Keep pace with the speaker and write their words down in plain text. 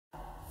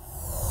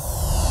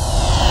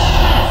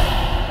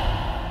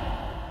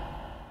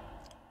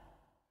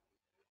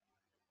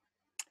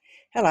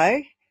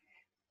Hello,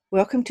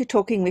 welcome to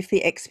Talking with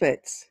the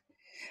Experts.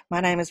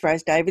 My name is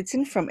Rose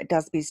Davidson from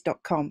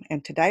doesbiz.com,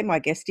 and today my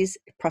guest is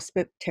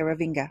Prosper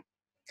Taruvinga.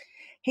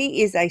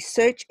 He is a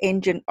search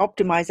engine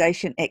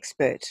optimization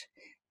expert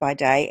by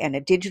day and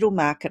a digital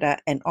marketer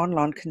and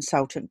online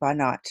consultant by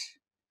night.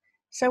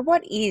 So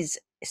what is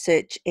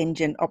search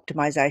engine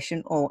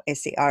optimization, or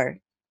SEO?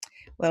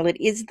 Well,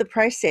 it is the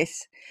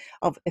process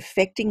of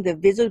affecting the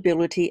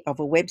visibility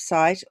of a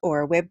website or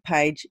a web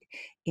page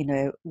in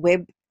a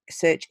web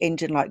search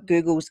engine like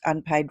Google's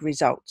unpaid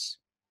results.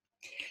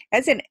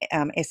 As an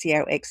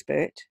SEO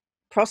expert,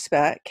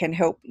 Prosper can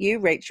help you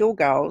reach your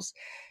goals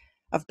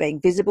of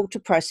being visible to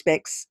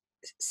prospects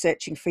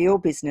searching for your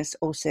business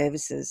or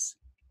services.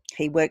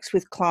 He works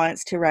with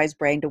clients to raise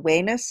brand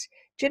awareness,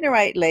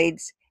 generate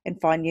leads,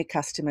 and find new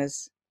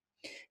customers.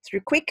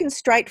 Through quick and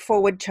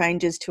straightforward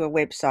changes to a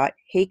website,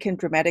 he can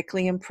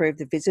dramatically improve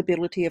the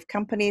visibility of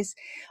companies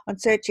on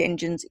search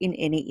engines in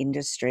any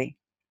industry.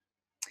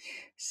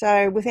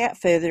 So without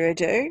further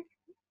ado,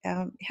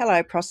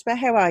 hello Prosper,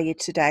 how are you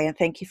today? And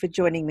thank you for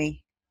joining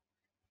me.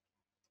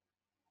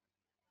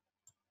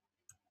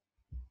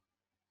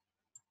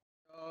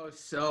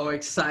 So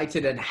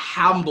excited and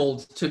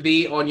humbled to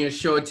be on your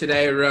show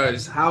today,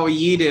 Rose. How are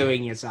you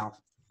doing yourself?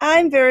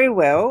 I'm very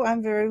well.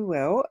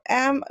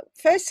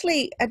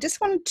 Firstly, I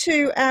just wanted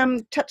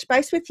to touch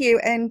base with you,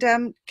 and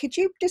could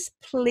you just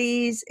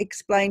please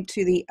explain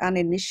to the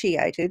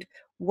uninitiated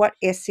what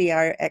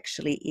SEO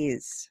actually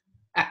is?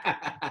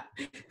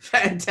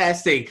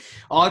 Fantastic.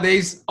 Oh,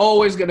 there's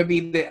always going to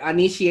be the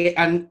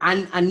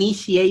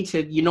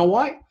uninitiated. You know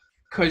why?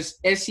 Because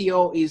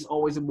SEO is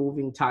always a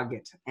moving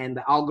target and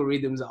the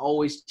algorithms are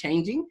always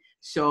changing.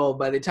 So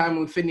by the time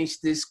we finish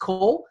this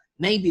call,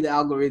 maybe the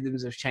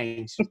algorithms have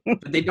changed,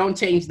 but they don't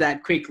change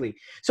that quickly.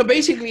 So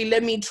basically,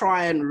 let me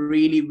try and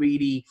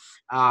really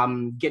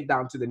get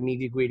down to the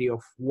nitty gritty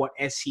of what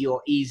SEO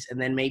is, and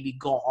then maybe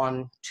go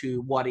on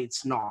to what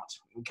it's not.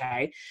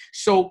 Okay.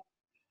 So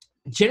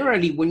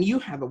generally, when you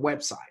have a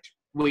website,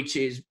 which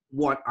is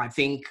what I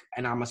think,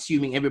 and I'm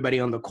assuming everybody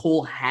on the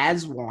call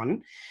has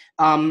one,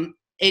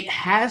 it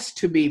has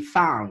to be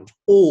found,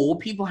 or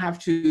people have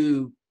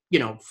to,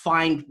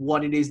 find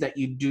what it is that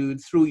you do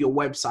through your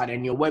website,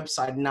 and your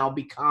website now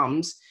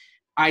becomes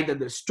either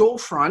the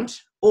storefront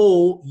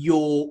or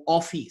your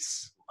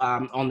office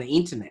on the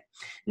internet.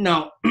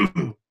 Now,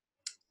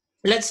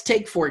 let's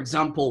take, for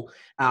example,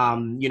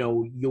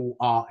 you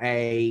are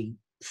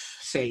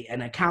say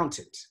an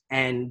accountant,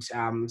 and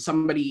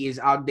somebody is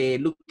out there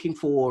looking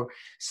for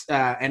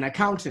an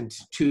accountant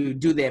to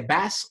do their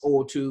BAS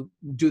or to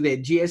do their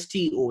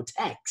GST or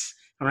tax.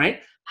 All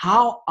right.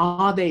 How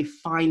are they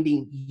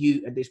finding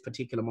you at this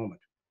particular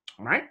moment?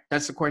 All right.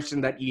 That's the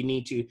question that you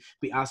need to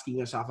be asking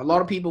yourself. A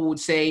lot of people would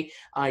say,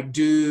 I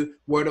do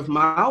word of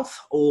mouth,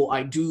 or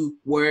I do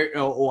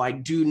or I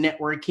do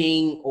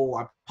networking,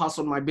 or I pass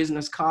on my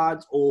business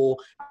cards, or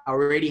I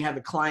already have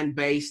a client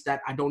base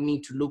that I don't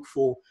need to look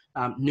for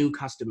new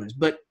customers.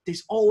 But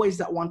there's always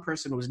that one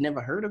person who's never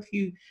heard of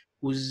you,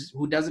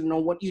 who doesn't know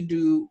what you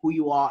do, who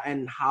you are,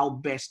 and how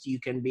best you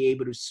can be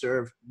able to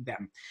serve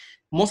them.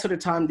 Most of the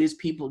time, these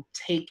people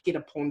take it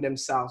upon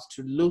themselves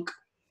to look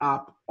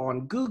up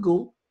on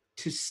Google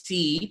to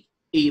see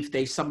if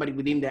there's somebody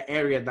within the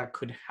area that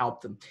could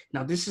help them.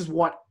 Now, this is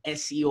what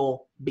SEO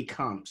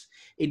becomes.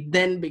 It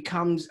then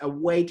becomes a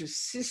way to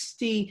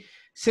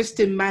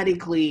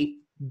systematically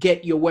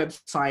get your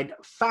website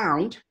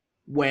found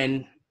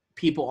when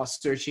people are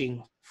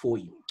searching for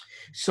you.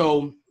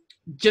 So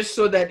just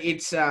so that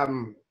it's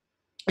an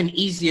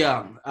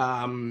easier,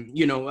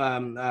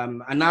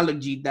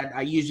 analogy that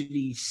I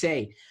usually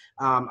say,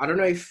 I don't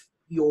know if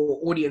your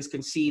audience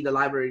can see the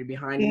library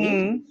behind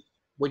me,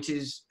 which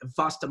is a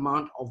vast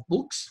amount of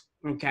books.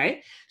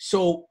 Okay.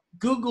 So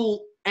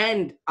Google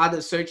and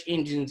other search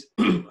engines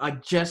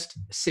are just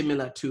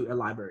similar to a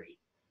library.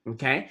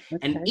 Okay.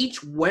 And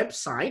each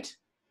website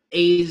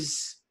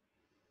is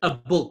a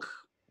book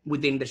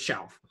within the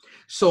shelf.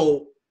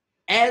 So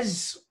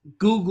as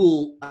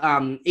Google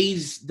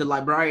is the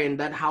librarian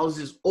that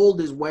houses all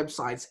these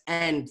websites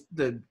and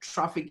the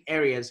traffic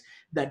areas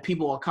that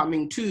people are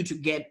coming to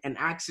get and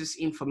access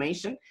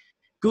information,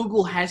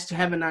 Google has to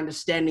have an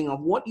understanding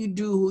of what you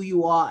do, who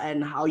you are,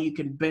 and how you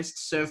can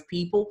best serve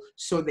people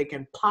so they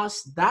can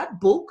pass that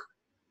book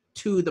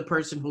to the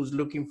person who's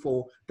looking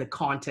for the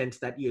content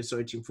that you're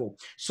searching for.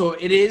 So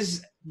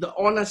the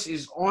onus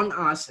is on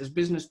us as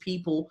business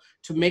people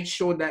to make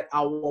sure that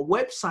our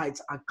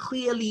websites are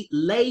clearly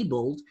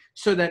labeled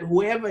so that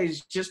whoever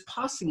is just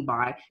passing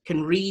by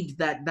can read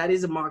that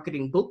is a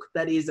marketing book,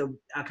 that is an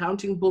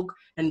accounting book,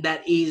 and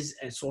that is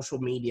a social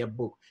media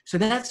book. So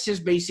that's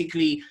just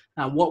basically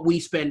what we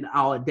spend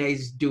our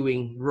days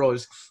doing,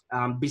 Rose,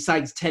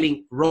 besides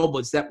telling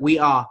robots that we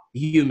are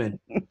human.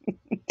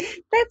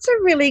 That's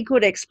a really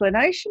good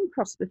explanation,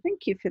 Prosper.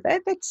 Thank you for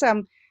that. That's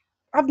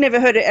I've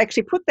never heard it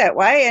actually put that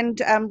way.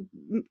 And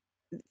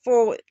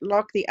for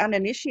like the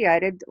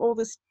uninitiated, all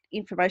this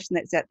information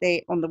that's out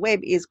there on the web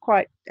is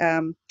quite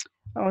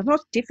not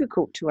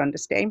difficult to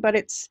understand, but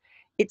it's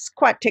it's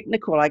quite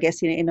technical, I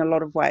guess, in a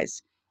lot of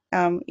ways.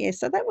 Yeah,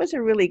 so that was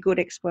a really good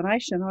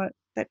explanation.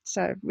 That's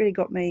really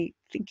got me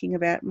thinking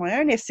about my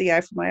own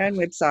SEO for my own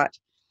website.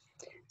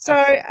 So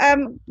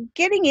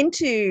getting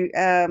into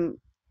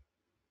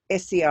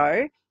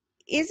SEO,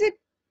 is it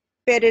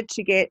better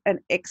to get an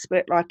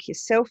expert like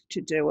yourself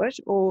to do it,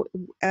 or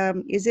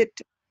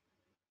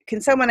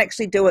can someone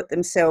actually do it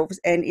themselves?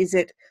 And is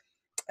it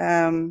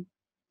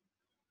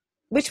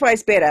which way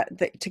is better,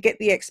 to get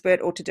the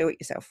expert or to do it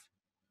yourself?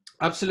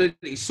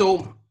 Absolutely.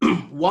 So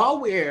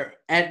while we're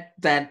at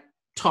that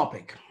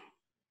topic,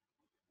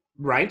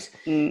 right,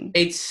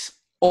 it's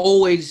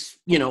always,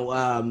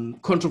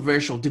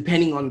 controversial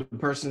depending on the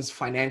person's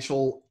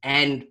financial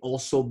and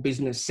also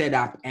business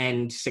setup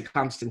and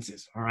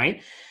circumstances. All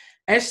right.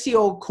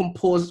 SEO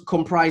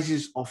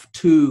comprises of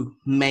two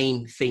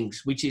main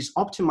things, which is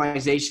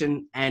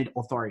optimization and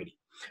authority.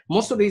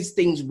 Most of these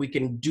things we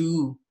can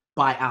do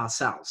by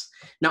ourselves.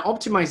 Now,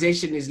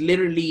 optimization is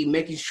literally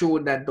making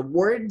sure that the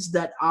words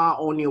that are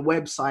on your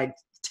website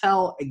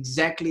tell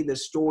exactly the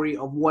story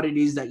of what it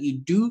is that you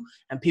do,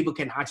 and people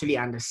can actually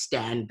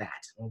understand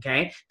that.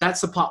 Okay,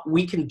 that's the part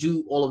we can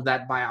do all of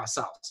that by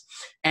ourselves.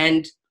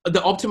 And the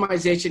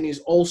optimization is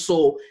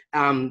also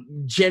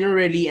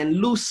generally and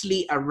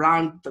loosely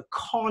around the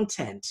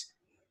content,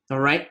 all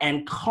right,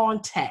 and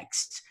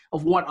context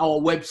of what our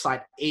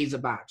website is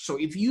about. So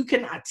if you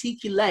can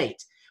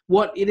articulate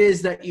what it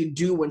is that you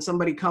do when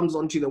somebody comes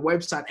onto the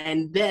website,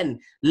 and then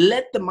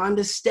let them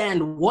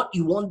understand what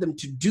you want them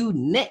to do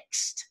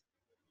next,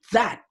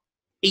 that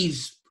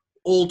is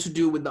all to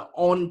do with the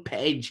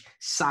on-page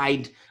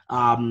side,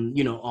 of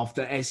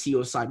the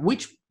SEO side,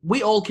 which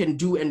we all can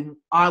do. And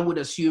I would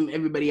assume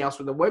everybody else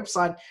with a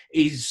website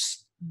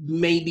is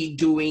maybe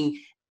doing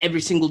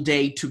every single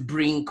day to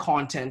bring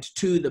content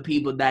to the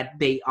people that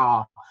they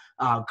are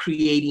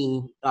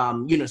creating,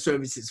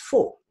 services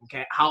for.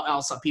 Okay. How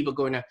else are people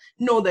going to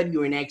know that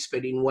you're an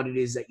expert in what it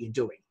is that you're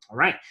doing? All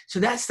right. So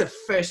that's the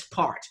first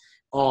part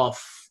of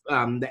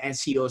the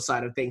SEO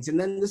side of things. And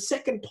then the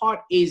second part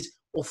is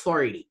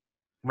authority,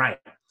 right?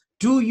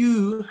 Do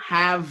you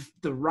have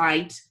the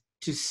right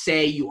to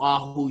say you are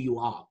who you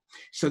are?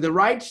 So the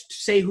right to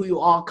say who you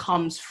are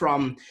comes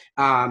from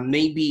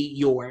maybe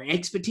your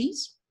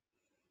expertise,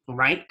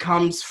 right?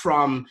 Comes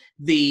from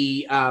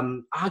the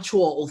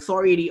actual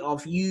authority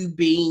of you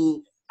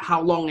being,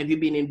 how long have you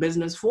been in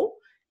business for?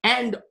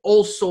 And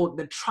also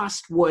the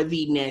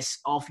trustworthiness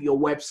of your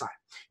website.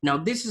 Now,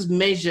 this is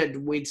measured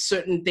with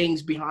certain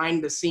things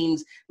behind the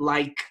scenes,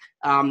 like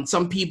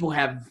some people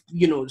have,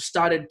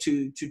 started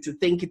to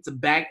think it's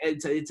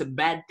a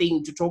bad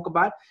thing to talk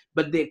about,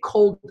 but they're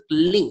called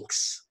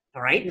links.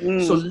 All right.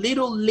 So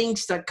little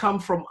links that come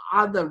from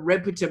other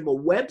reputable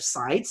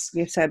websites.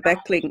 Yeah, so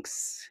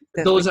backlinks.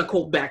 Those are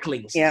called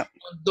backlinks. Yeah.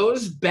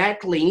 Those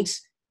backlinks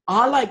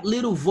are like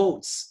little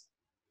votes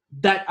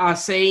that are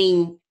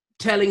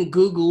telling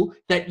Google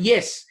that,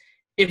 yes,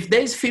 if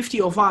there's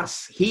 50 of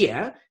us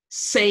here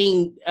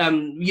saying,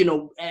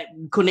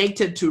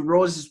 connected to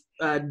Rose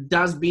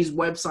Dasby's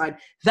website,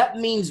 that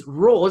means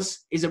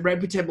Rose is a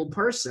reputable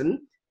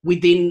person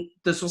within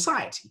the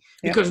society,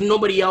 because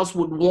nobody else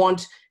would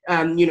want,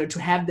 to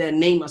have their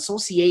name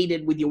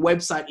associated with your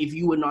website if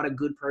you were not a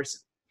good person.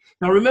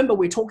 Now, remember,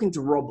 we're talking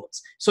to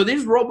robots. So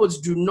these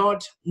robots do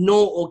not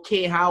know or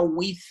care how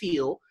we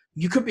feel.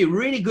 You could be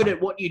really good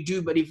at what you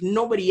do, but if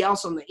nobody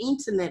else on the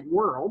internet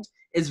world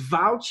is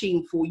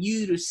vouching for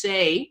you to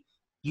say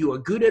you are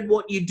good at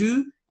what you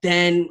do,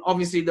 then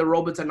obviously the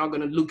robots are not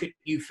going to look at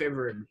you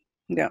favorably.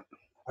 Yeah.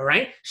 All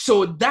right.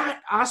 So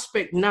that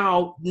aspect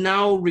now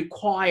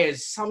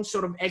requires some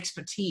sort of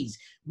expertise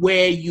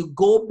where you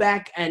go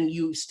back and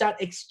you start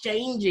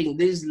exchanging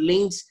these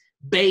links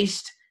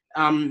based,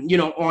 on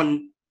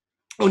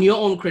your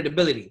own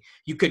credibility.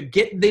 You could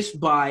get this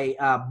by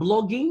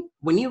blogging.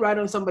 When you write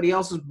on somebody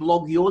else's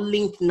blog, your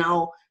link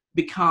now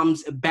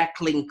becomes a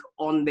backlink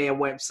on their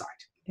website.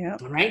 Yeah.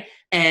 All right.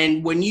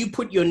 And when you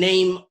put your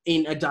name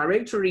in a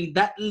directory,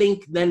 that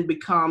link then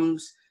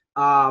becomes,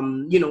 a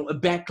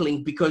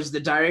backlink, because the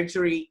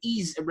directory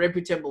is a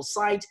reputable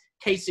site.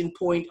 Case in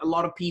point, a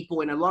lot of people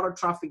and a lot of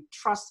traffic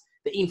trust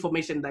the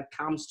information that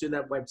comes to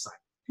that website.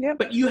 Yep.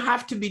 But you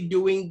have to be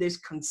doing this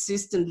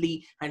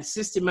consistently and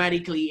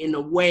systematically in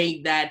a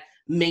way that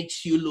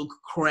makes you look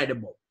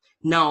credible.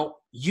 Now,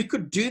 you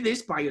could do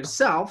this by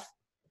yourself,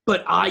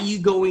 but are you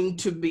going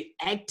to be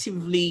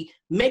actively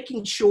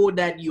making sure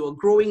that you are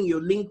growing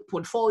your link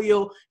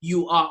portfolio?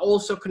 You are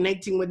also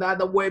connecting with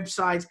other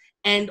websites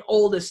and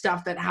all the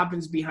stuff that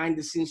happens behind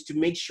the scenes to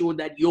make sure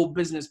that your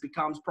business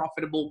becomes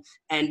profitable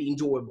and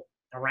enjoyable.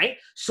 All right.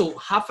 So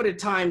half of the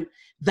time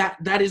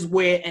that is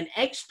where an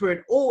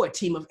expert or a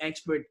team of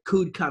experts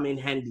could come in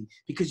handy,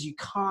 because you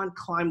can't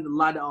climb the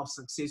ladder of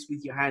success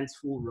with your hands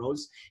full,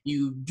 Rose.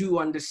 You do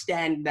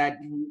understand that,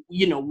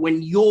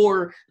 when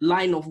your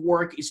line of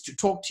work is to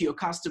talk to your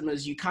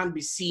customers, you can't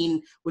be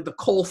seen with the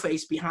cold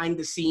face behind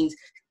the scenes,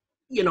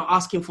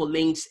 asking for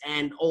links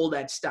and all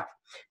that stuff.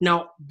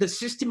 Now, the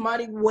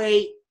systematic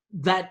way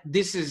that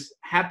this is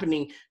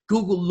happening,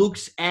 Google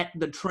looks at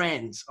the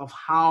trends of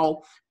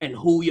how and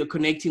who you're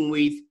connecting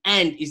with,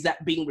 and is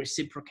that being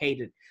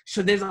reciprocated.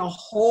 So there's a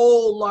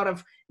whole lot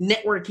of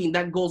networking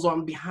that goes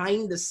on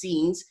behind the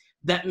scenes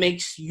that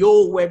makes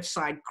your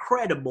website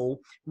credible,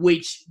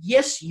 which,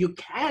 yes, you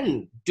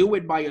can do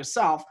it by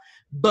yourself,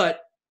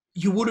 but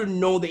you wouldn't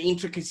know the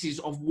intricacies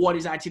of what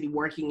is actually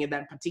working at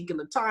that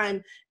particular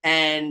time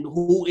and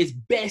who is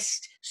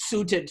best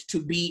suited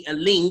to be a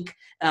link,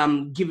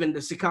 given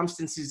the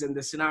circumstances and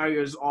the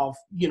scenarios of,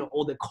 you know,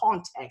 or the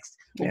context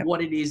of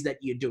what it is that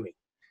you're doing.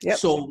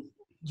 So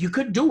you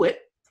could do it,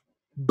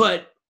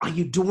 but are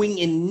you doing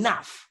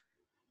enough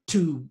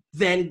to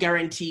then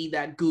guarantee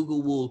that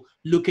Google will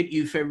look at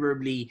you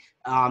favorably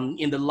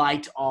in the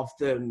light of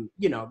the,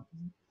 you know,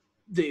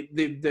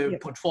 the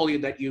portfolio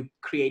that you're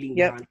creating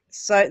behind?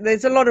 So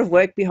there's a lot of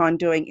work behind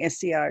doing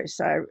SEO.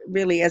 So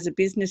really, as a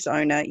business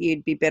owner,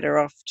 you'd be better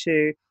off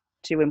to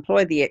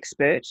employ the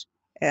expert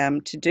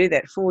to do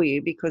that for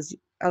you, because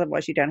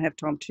otherwise you don't have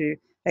time to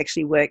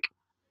actually work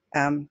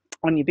on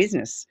your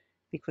business,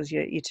 because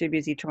you're too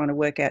busy trying to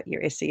work out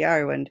your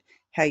SEO and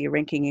how you're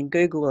ranking in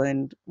Google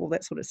and all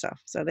that sort of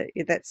stuff. So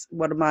that's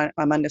what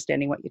I'm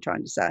understanding what you're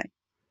trying to say.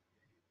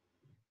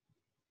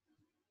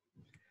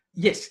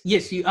 Yes,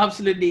 you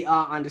absolutely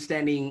are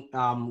understanding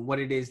what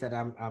it is that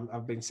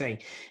I've been saying.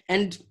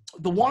 And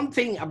the one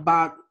thing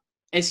about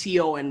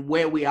SEO and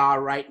where we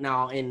are right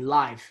now in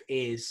life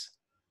is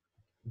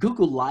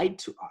Google lied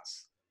to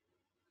us.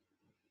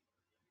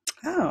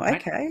 Oh,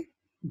 okay. Right?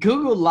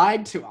 Google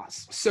lied to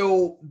us.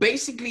 So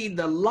basically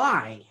the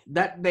lie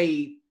that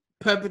they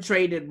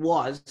perpetrated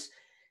was,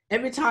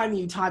 every time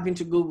you type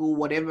into Google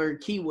whatever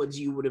keywords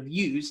you would have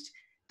used,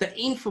 the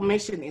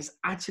information is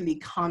actually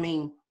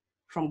coming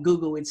from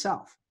Google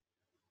itself.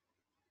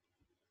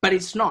 But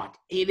it's not.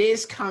 It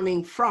is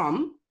coming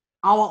from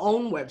our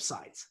own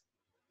websites.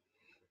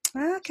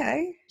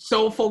 Okay.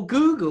 So for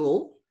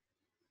Google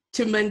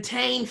to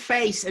maintain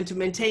face and to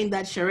maintain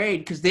that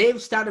charade, because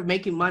they've started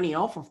making money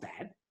off of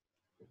that,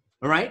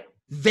 all right,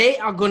 they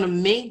are going to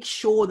make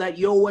sure that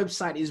your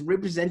website is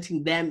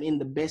representing them in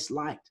the best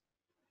light.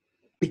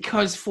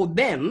 Because for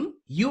them,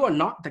 you are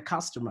not the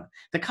customer.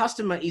 The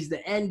customer is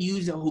the end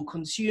user who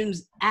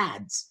consumes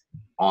ads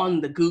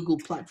on the Google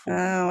platform.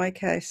 Oh,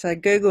 okay. So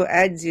Google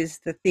Ads is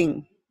the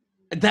thing.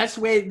 That's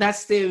where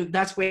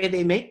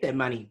they make their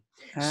money.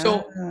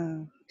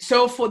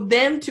 So for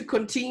them to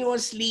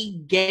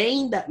continuously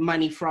gain that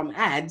money from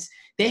ads,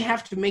 they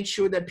have to make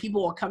sure that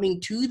people are coming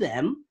to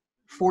them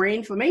for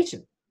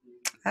information.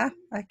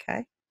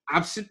 Okay.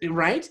 Absolutely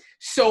right.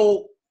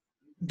 So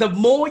the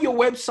more your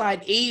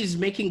website is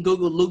making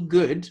Google look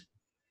good,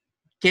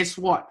 guess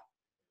what?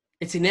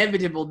 It's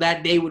inevitable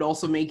that they would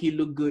also make you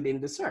look good in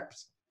the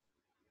SERPs.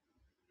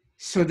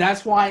 So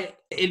that's why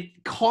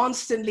it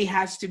constantly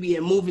has to be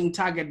a moving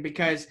target,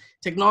 because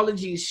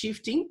technology is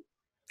shifting,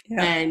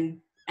 and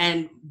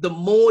the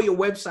more your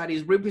website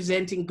is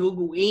representing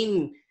Google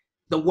in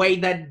the way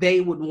that they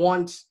would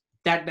want,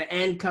 that the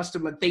end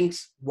customer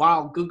thinks,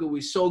 wow, Google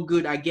is so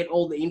good, I get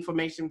all the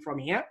information from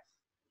here,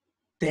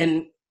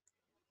 then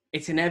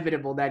it's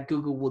inevitable that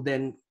Google will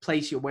then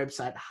place your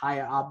website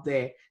higher up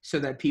there so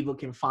that people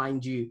can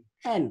find you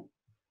and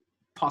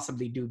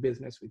possibly do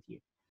business with you.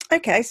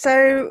 Okay,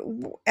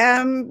 so,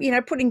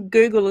 putting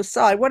Google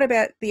aside, what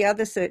about the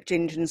other search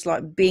engines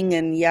like Bing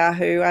and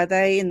Yahoo? Are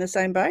they in the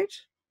same boat?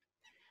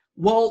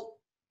 Well,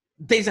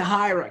 there's a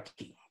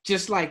hierarchy,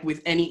 just like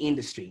with any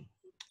industry.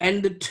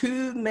 And the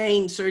two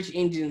main search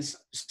engines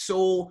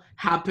so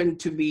happen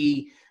to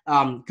be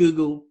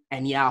Google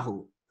and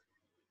Yahoo,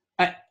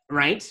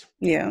 right?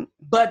 Yeah.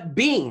 But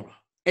Bing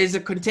is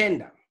a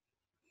contender,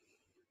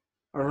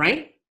 all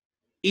right?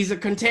 Is a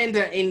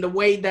contender in the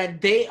way that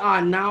they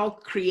are now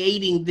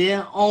creating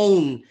their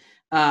own,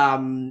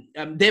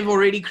 they've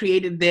already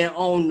created their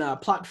own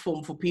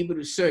platform for people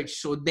to search.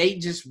 So they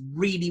just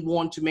really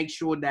want to make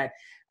sure that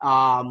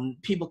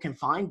people can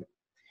find them.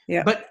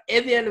 Yeah. But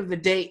at the end of the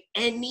day,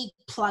 any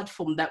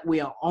platform that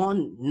we are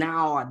on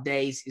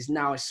nowadays is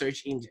now a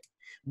search engine.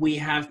 We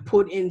have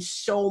put in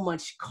so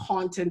much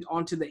content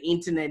onto the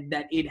internet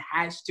that it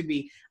has to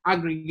be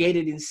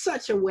aggregated in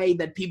such a way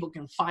that people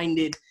can find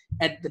it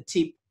at the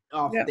tip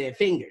of their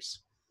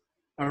fingers.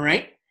 All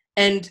right.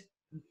 And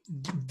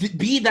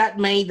be that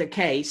may the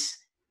case,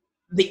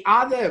 the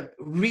other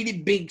really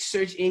big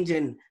search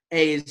engine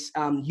is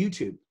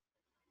YouTube.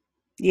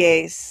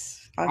 Yes.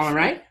 All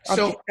right. I've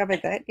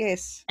discovered that.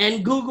 Yes.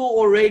 And Google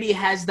already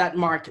has that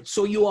market.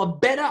 So you are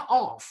better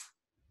off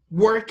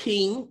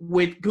working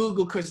with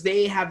Google because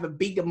they have a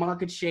bigger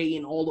market share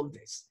in all of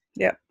this.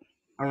 Yeah.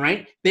 All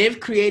right. They've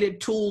created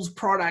tools,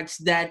 products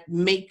that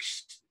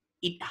makes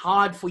it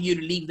hard for you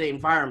to leave the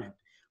environment.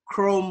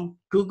 Chrome,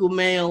 Google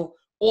Mail,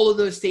 all of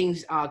those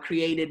things are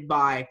created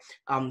by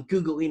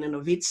Google in and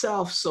of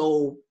itself.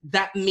 So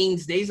that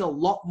means there's a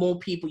lot more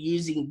people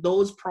using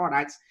those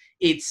products.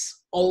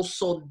 It's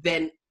also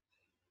then,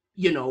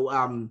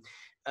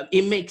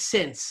 it makes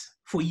sense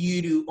for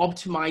you to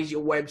optimize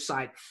your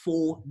website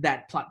for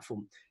that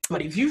platform.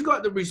 But if you've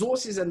got the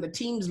resources and the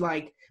teams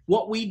like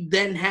what we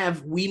then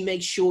have, we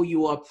make sure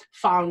you are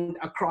found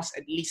across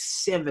at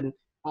least 7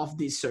 of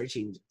these search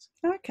engines.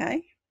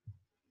 Okay.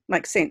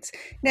 Makes sense.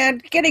 Now,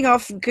 getting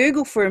off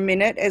Google for a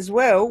minute as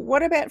well,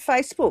 what about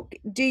Facebook?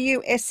 Do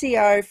you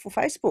SEO for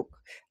Facebook?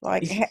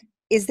 Like,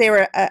 is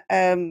there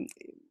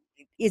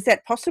is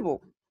that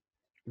possible?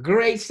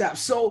 Great stuff.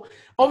 So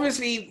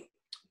obviously,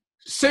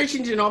 search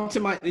engine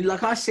optimization,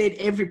 like I said,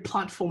 every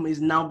platform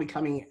is now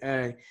becoming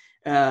a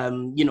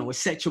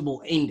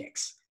searchable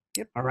index.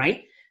 Yep. All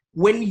right.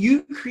 When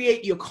you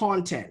create your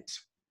content,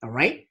 all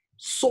right,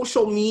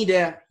 social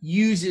media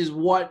uses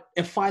what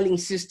a filing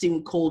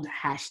system called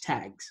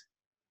hashtags.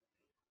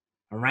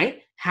 All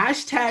right.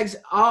 Hashtags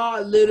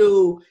are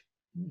little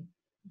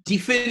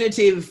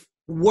definitive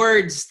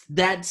words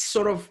that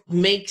sort of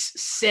makes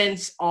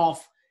sense of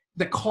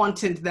the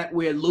content that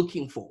we're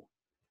looking for.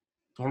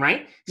 All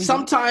right. Mm-hmm.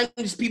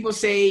 Sometimes people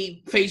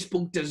say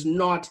Facebook does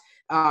not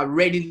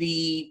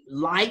readily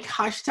like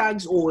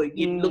hashtags, or it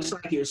looks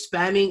like you're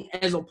spamming,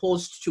 as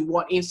opposed to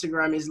what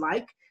Instagram is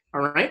like.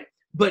 All right.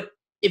 But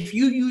if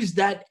you use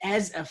that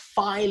as a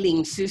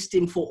filing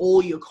system for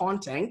all your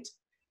content,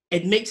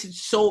 it makes it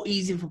so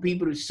easy for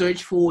people to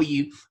search for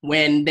you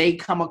when they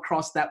come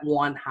across that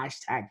one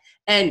hashtag.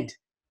 And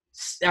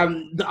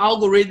the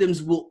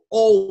algorithms will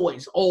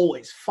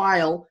always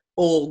file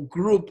or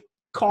group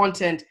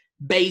content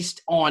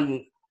based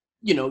on,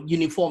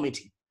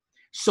 uniformity.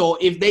 So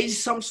if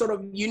there's some sort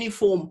of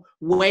uniform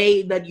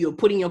way that you're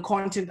putting your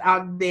content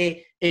out there,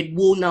 it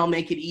will now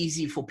make it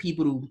easy for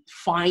people to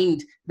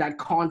find that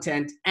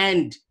content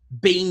and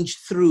binge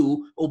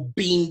through or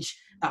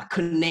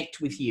connect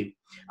with you.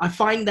 I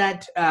find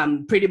that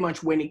pretty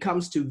much when it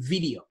comes to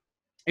video.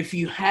 If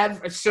you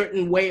have a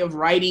certain way of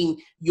writing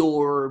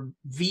your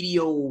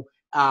video,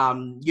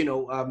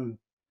 Content,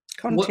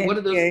 what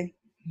are those?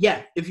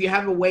 Yeah, if you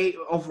have a way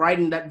of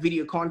writing that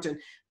video content,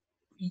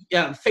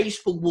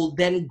 Facebook will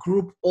then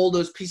group all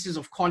those pieces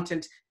of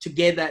content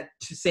together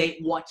to say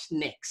what's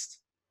next.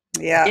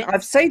 Yeah,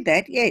 I've seen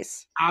that.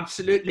 Yes,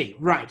 absolutely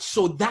right.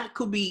 So that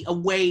could be a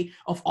way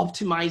of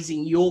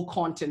optimizing your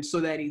content so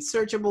that it's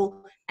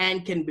searchable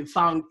and can be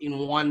found in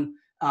one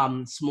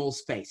small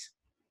space.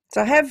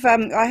 So I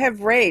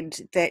have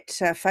read that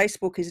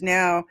Facebook is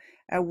now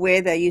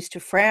where they used to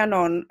frown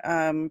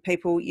on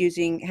people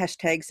using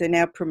hashtags. They're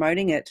now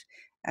promoting it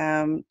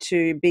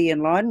to be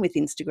in line with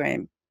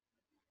Instagram.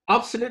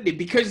 Absolutely,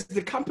 because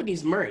the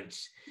companies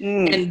merged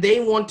and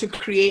they want to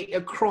create a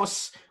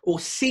cross or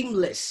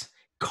seamless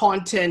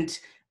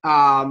content,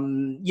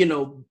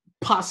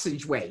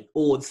 passageway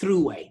or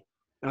throughway.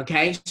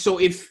 Okay, so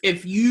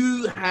if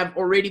you have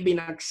already been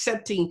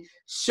accepting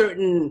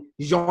certain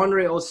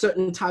genre or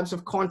certain types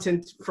of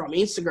content from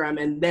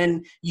Instagram, and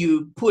then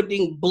you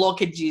putting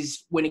blockages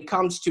when it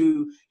comes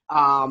to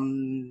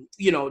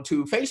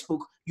to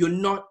Facebook, you're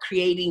not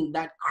creating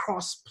that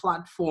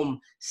cross-platform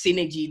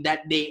synergy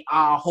that they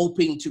are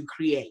hoping to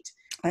create.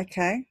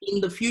 Okay.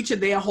 In the future,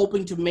 they are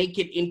hoping to make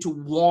it into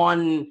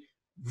one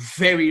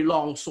very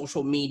long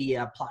social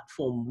media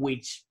platform,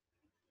 which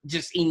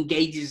just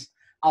engages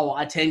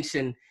our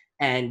attention,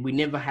 and we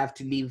never have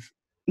to leave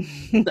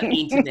the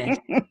internet.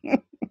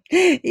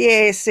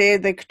 Yes,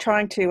 they're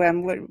trying to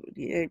what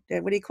do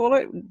you call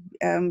it?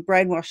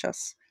 Brainwash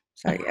us.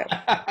 So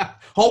yeah.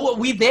 Oh,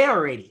 we're there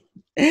already.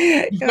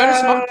 You've got a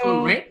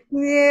smartphone, right?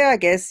 Yeah, I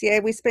guess. Yeah,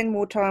 we spend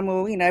more time,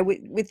 or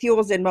with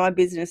yours and my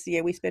business.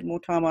 Yeah, we spend more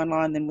time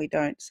online than we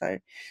don't. So,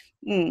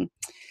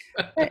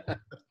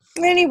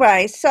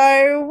 anyway,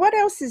 so what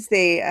else is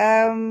there?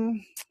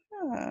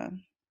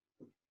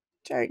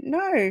 Don't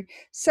know.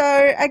 So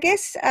I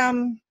guess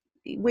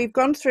we've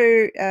gone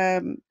through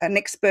an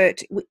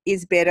expert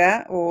is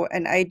better, or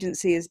an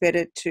agency is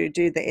better to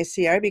do the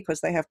SEO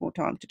because they have more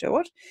time to do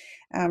it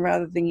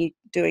rather than you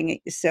doing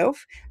it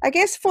yourself. I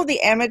guess for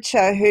the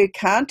amateur who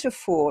can't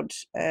afford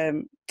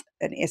an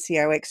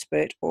SEO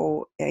expert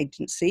or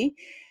agency,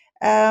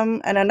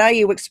 and I know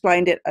you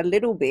explained it a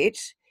little bit,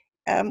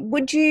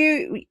 would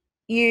you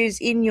use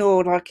in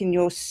your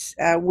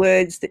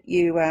words that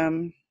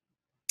you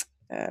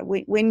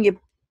when you're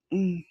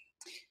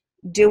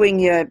doing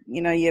your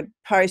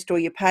post or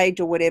your page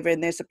or whatever,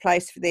 and there's a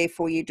place there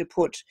for you to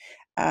put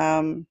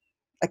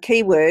a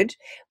keyword,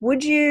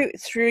 would you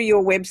through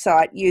your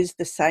website use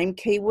the same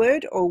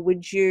keyword, or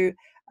would you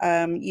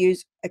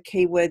use a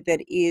keyword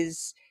that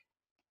is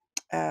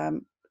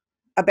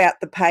about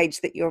the page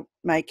that you're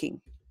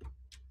making?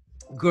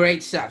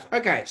 Great stuff.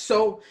 Okay,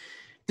 so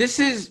this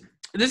is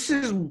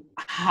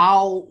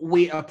how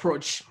we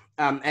approach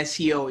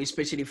SEO,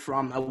 especially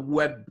from a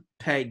web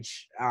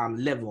page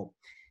level.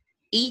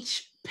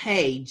 Each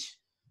page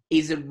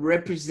is a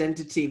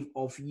representative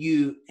of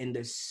you in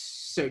the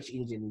search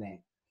engine there.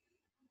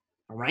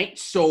 All right.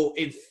 So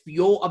if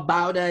your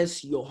about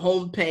us, your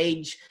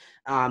homepage,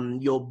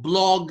 your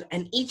blog,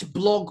 and each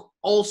blog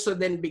also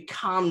then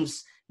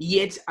becomes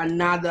yet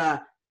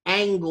another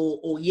angle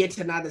or yet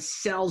another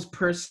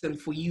salesperson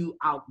for you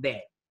out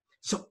there.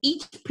 So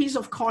each piece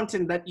of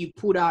content that you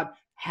put out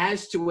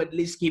has to at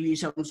least give you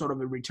some sort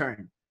of a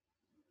return.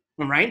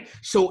 All right.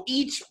 So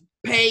each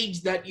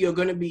page that you're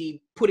going to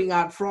be putting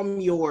out from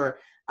your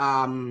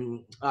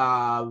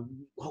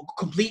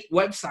complete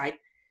website,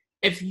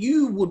 if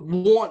you would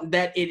want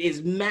that it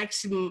is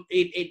maximum,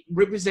 it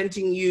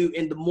representing you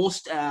in the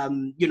most,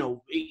 in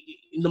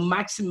the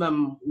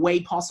maximum way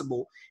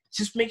possible,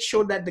 just make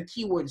sure that the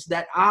keywords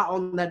that are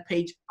on that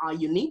page are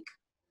unique,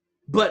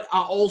 but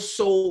are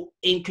also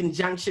in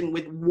conjunction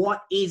with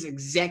what is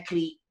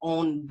exactly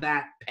on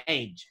that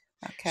page.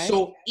 Okay.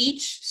 So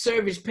each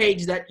service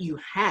page that you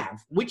have,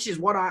 which is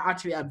what I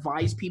actually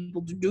advise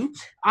people to do,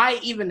 I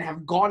even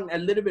have gone a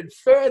little bit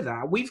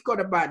further. We've got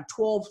about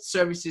 12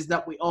 services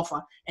that we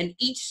offer, and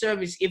each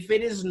service, if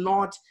it is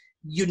not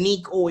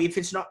unique or if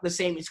it's not the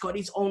same, it's got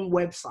its own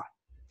website.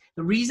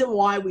 The reason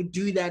why we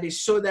do that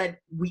is so that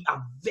we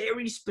are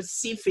very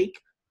specific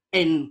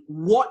in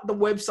what the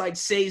website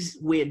says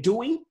we're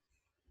doing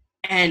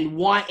and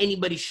why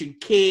anybody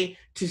should care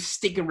to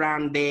stick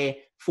around there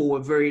for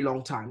a very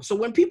long time. So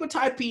when people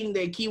type in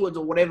their keywords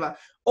or whatever,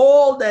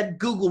 all that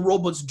Google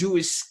robots do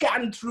is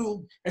scan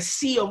through a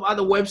sea of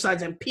other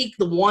websites and pick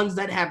the ones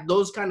that have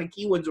those kind of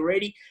keywords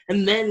already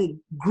and then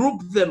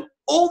group them.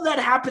 All that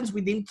happens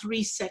within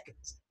 3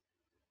 seconds.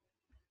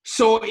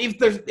 So if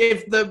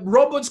the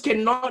robots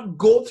cannot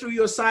go through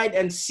your site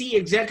and see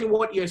exactly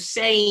what you're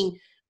saying,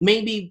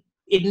 maybe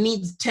it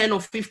needs 10 or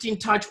 15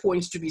 touch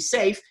points to be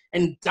safe,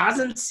 and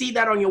doesn't see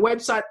that on your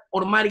website,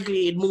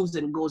 automatically it moves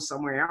and goes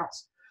somewhere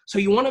else. So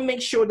you want to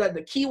make sure that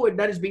the keyword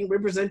that is being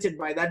represented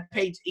by that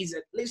page is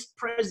at least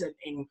present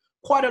in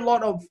quite a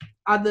lot of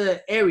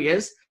other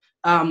areas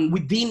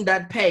within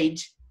that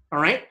page, all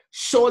right?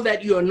 So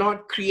that you're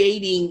not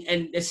creating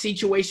a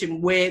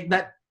situation where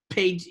that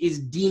page is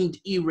deemed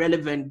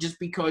irrelevant just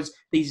because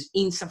there's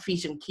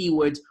insufficient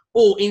keywords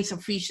or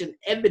insufficient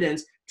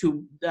evidence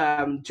to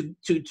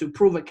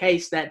prove a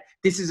case that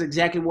this is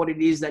exactly what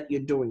it is that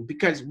you're doing.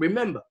 Because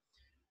remember,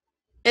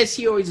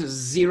 SEO is a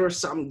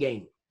zero-sum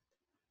game.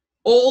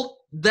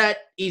 All that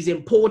is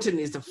important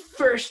is the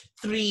first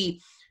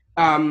three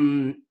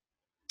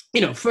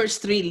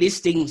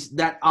listings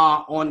that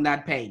are on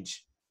that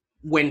page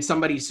when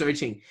somebody's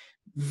searching.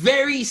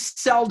 Very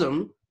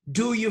seldom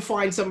do you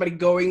find somebody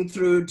going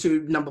through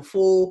to number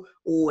 4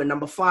 or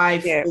number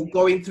 5 or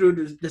going through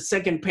to the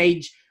second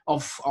page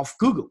of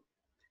Google.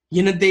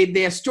 You know,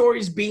 there are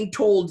stories being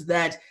told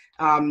that,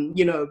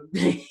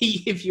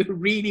 if you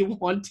really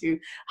want to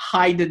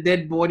hide a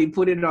dead body,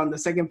 put it on the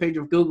second page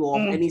of Google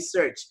of any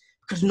search,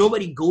 because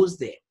nobody goes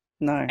there.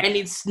 No. And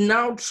it's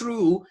now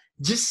true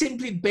just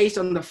simply based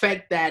on the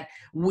fact that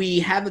we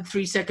have a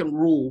 3-second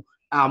rule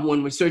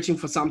when we're searching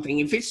for something.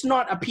 If it's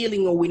not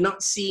appealing or we're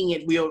not seeing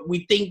it,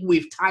 we think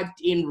we've typed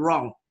in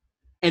wrong.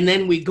 And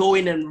then we go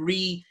in and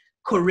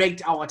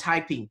correct our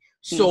typing.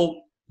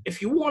 So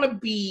if you want to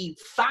be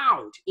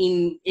found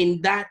in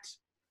that,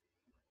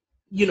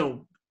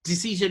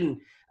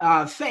 decision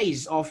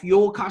phase of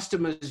your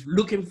customers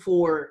looking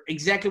for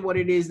exactly what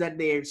it is that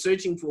they're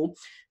searching for,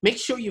 make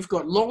sure you've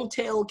got long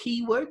tail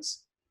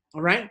keywords,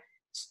 all right?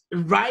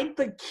 Write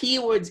the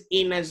keywords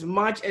in as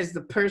much as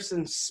the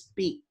person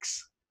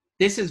speaks.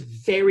 This is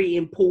very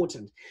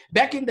important.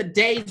 Back in the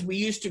days, we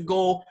used to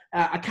go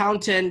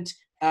accountant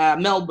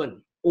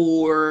Melbourne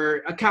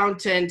or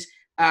accountant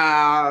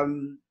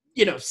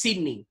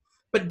Sydney.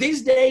 But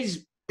these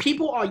days,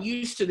 people are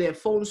used to their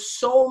phones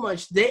so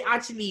much, they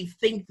actually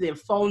think their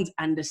phones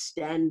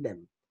understand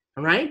them,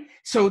 all right?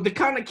 So the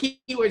kind of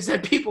keywords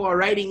that people are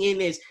writing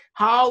in is,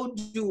 how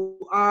do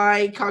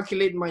I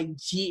calculate my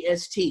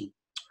GST,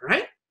 all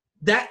right?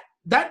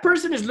 That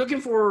person is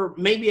looking for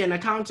maybe an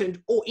accountant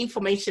or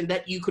information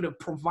that you could have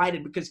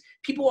provided, because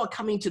people are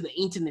coming to the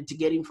internet to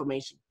get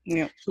information.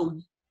 Yeah. So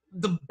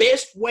the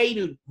best way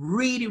to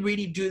really,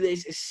 really do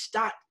this is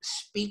start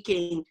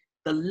speaking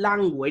the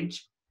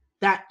language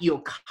that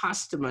your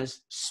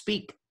customers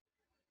speak.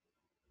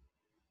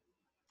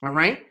 All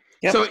right?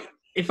 Yep. So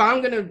if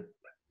I'm going to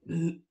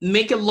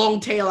make a long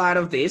tail out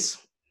of this,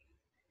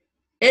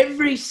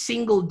 every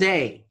single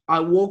day I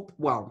walk,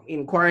 well,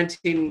 in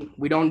quarantine,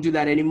 we don't do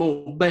that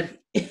anymore, but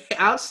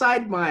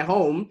outside my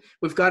home,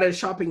 we've got a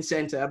shopping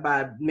center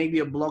about maybe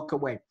a block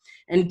away.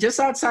 And just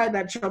outside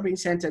that shopping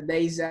center,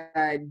 there's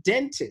a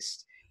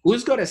dentist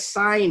who's got a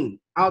sign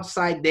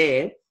outside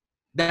there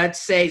that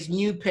says,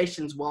 "New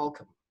patients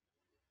welcome."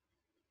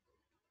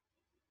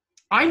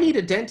 I need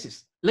a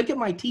dentist. Look at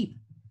my teeth.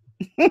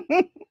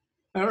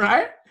 All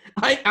right?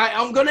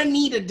 I'm going to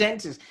need a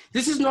dentist.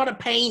 This is not a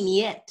pain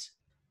yet.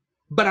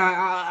 But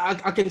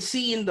I can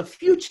see in the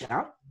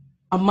future,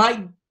 I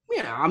might,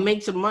 I'll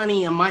make some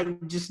money. I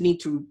might just need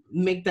to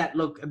make that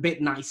look a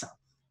bit nicer.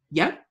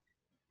 Yeah?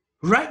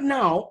 Right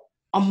now,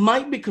 I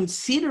might be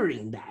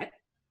considering that.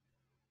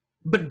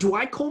 But do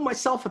I call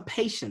myself a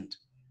patient?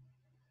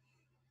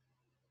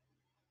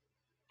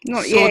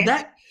 Not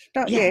yet.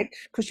 Not yet,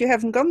 because you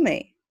haven't gone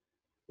there.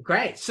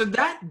 Great. So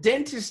that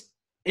dentist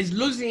is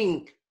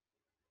losing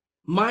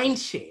mind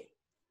share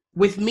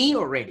with me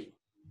already.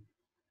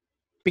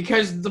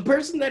 Because the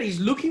person that he's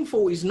looking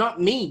for is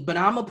not me, but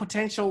I'm a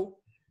potential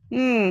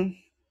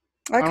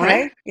All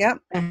right. Okay.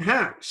 Yep.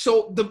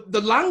 So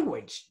the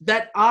language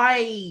that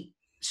I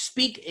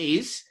speak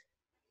is,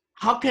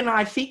 how can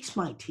I fix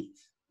my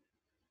teeth?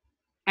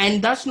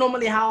 And that's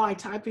normally how I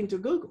type into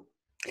Google.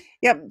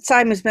 Yep.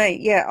 Same as me.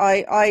 Yeah.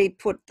 I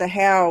put the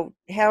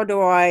how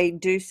do I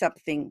do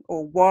something,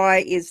 or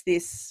why is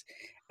this,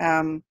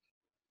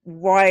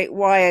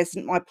 why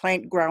isn't my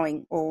plant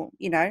growing, or,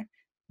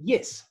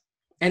 Yes.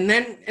 And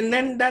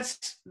then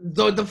that's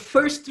the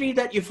first three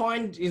that you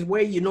find is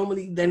where you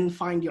normally then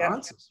find your yeah.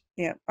 answers.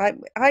 Yeah.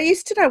 I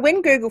used to know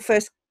when Google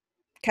first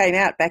came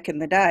out back in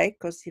the day,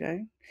 because,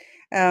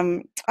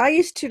 I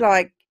used to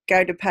like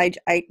go to page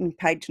 8 and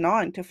page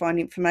 9 to find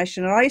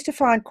information, and I used to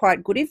find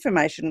quite good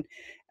information,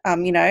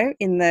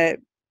 in the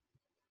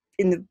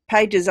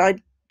pages. I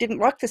didn't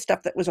like the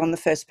stuff that was on the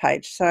first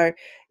page. So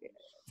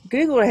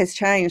Google has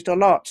changed a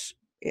lot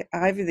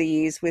over the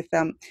years with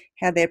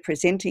how they're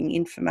presenting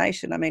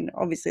information. I mean,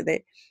 obviously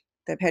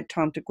they've had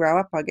time to grow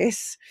up, I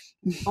guess.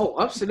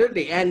 Oh,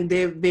 absolutely. And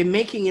they're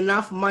making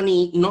enough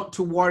money not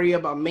to worry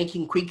about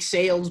making quick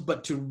sales,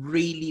 but to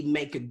really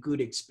make a good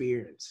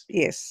experience.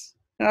 Yes.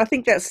 And I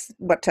think that's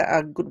what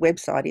a good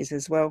website is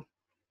as well.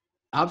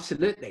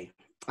 Absolutely.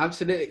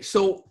 Absolutely.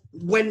 So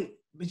when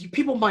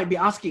people might be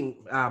asking,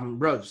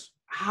 Rose,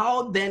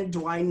 how then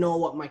do I know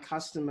what my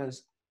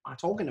customers are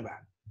talking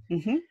about?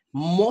 Mm-hmm.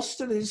 Most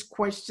of these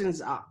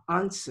questions are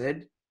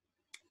answered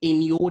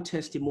in your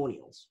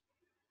testimonials.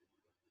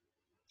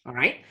 All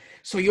right.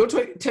 So your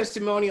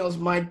testimonials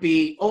might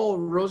be, oh,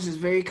 Rose is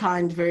very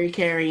kind, very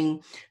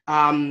caring,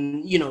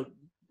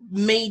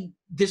 made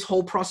this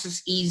whole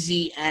process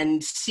easy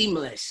and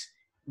seamless.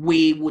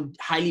 We would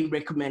highly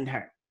recommend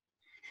her.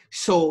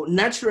 So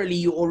naturally,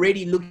 you're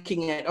already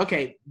looking at,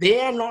 okay,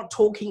 they're not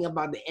talking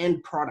about the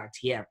end product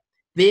here.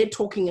 They're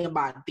talking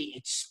about the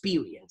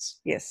experience.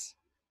 Yes.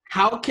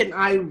 How can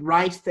I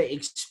write the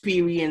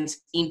experience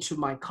into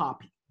my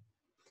copy?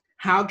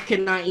 How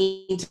can I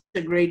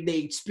integrate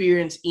the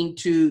experience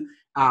into,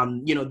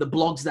 the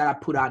blogs that I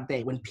put out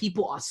there? When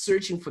people are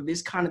searching for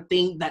this kind of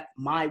thing, that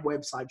my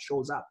website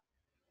shows up.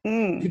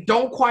 If you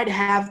don't quite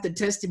have the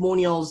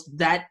testimonials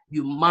that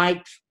you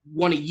might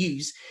want to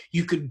use,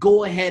 you could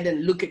go ahead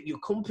and look at your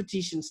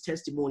competition's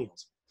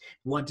testimonials.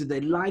 What do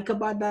they like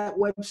about that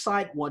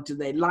website? What do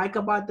they like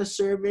about the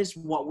service?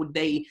 What would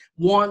they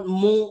want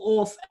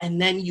more of?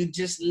 And then you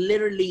just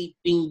literally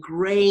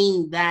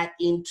ingrain that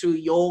into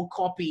your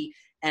copy,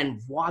 and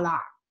voila,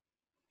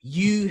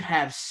 you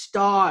have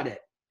started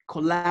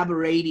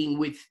collaborating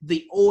with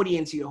the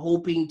audience you're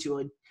hoping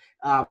to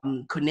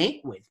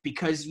connect with,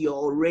 because you're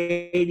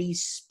already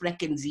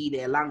speaking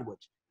their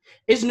language.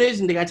 Thank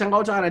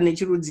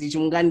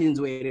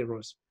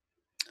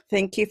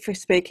you for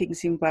speaking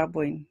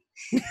Zimbabwean.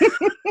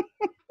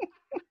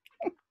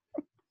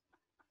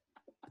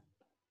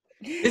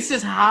 This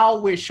is how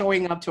we're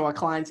showing up to our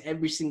clients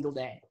every single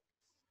day.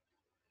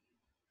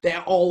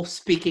 They're all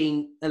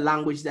speaking a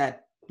language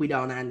that we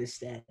don't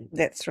understand.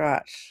 That's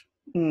right.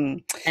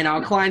 And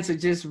our clients are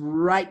just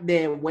right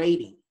there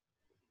waiting.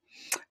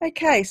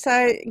 Okay,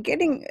 so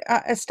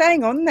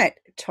staying on that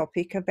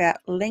topic about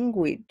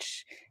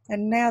language,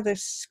 and now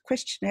this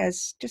question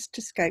has just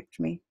escaped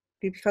me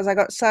because I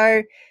got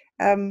so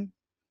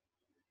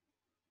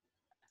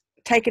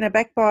taken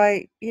aback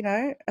by,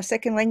 a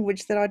second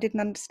language that I didn't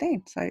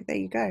understand. So there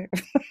you go.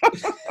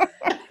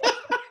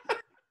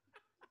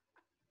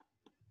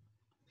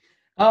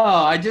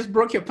 Oh, I just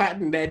broke your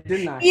pattern there,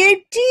 didn't I?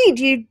 You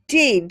did.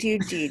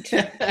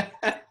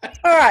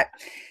 All right.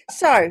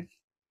 So,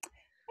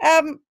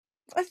 I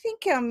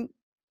think,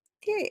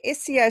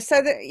 SEO.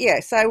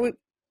 So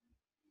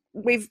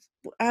it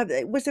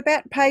was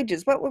about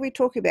pages. What were we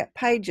talking about?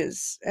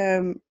 Pages,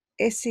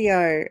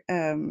 SEO,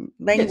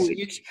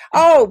 language.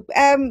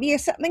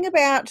 Yes, something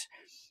about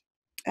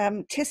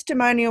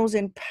testimonials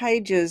and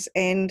pages.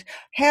 And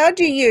how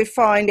do you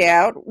find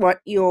out what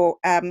your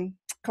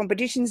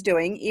competition's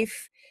doing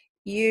if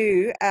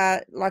you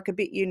are like a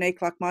bit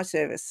unique, like my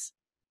service?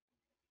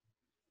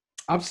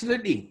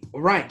 Absolutely.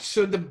 Right.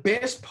 So the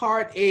best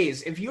part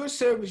is, if your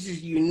service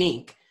is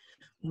unique,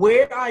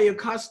 where are your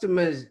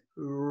customers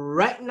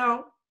right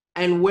now,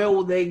 and where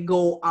will they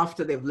go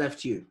after they've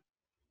left you?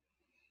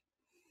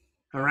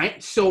 All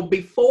right. So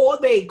before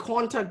they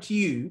contact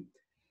you,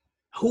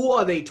 who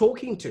are they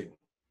talking to?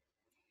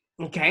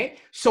 Okay.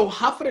 So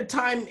half of the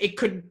time it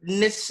couldn't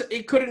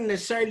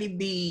necessarily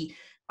be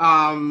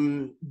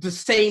the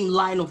same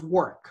line of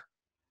work.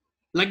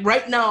 Like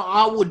right now,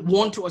 I would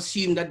want to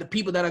assume that the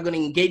people that are going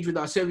to engage with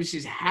our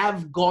services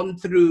have gone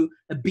through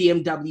a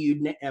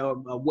BMW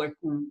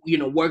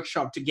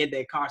workshop to get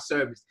their car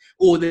serviced,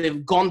 or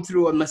they've gone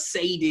through a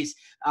Mercedes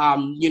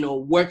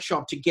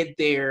workshop to get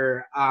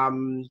their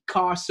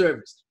car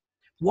serviced.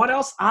 What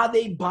else are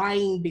they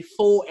buying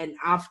before and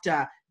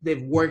after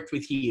they've worked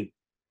with you?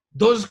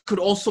 Those could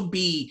also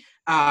be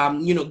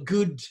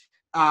good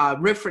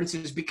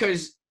references,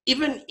 because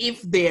even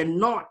if they're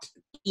not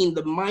in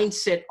the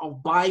mindset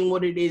of buying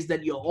what it is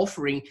that you're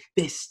offering,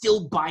 they're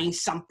still buying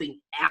something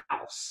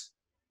else.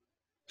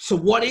 So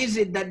what is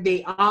it that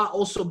they are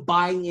also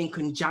buying in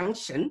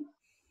conjunction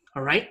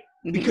All right.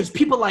 Mhm. Because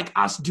people like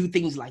us do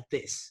things like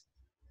this.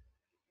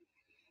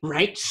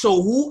 Right.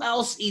 So who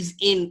else is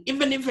in,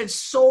 even if it's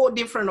so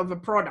different of a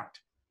product?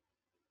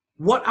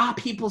 What are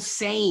people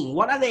saying?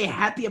 What are they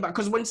happy about?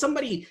 Because when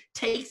somebody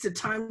takes the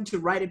time to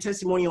write a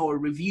testimonial or a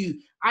review,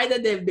 either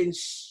they've been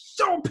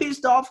so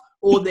pissed off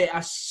or they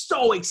are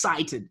so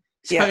excited.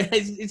 So Yeah.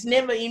 it's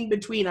never in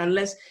between,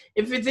 unless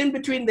if it's in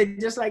between, they're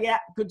just like, yeah,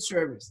 good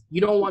service.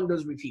 You don't want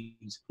those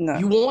reviews. No.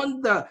 You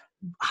want the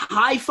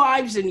high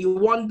fives and you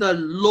want the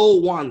low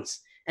ones.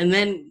 And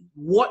then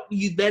what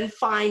you then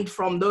find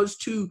from those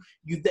two,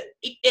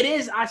 it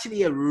is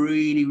actually a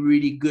really,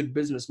 really good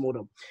business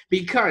model.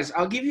 Because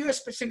I'll give you a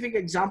specific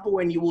example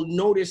when you will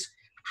notice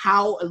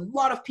how a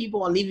lot of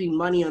people are leaving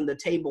money on the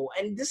table.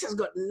 And this has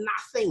got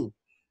nothing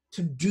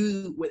to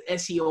do with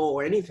SEO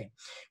or anything.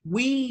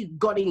 We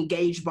got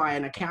engaged by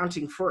an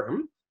accounting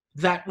firm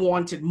that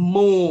wanted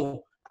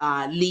more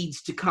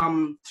leads to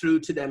come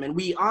through to them. And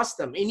we asked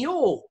them, in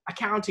your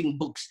accounting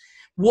books,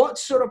 what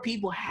sort of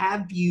people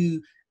have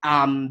you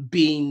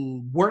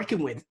been working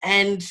with?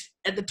 And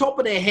at the top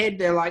of their head,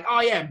 they're like,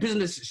 oh yeah,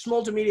 businesses,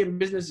 small to medium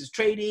businesses,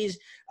 tradies,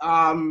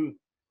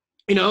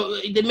 you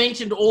know, they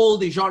mentioned all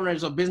the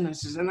genres of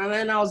businesses. And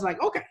then I was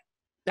like, okay,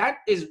 that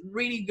is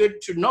really good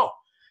to know.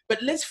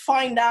 But let's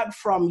find out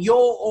from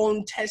your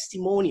own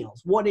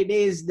testimonials what it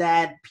is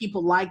that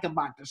people like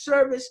about the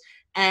service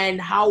and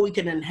how we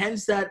can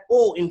enhance that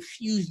or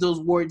infuse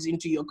those words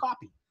into your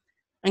copy.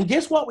 And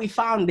guess what we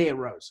found there,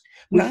 Rose?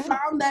 We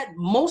found that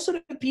most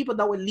of the people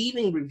that were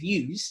leaving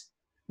reviews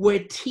were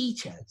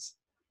teachers.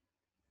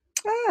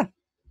 Ah,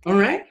 all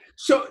right.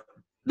 So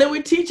there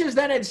were teachers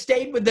that had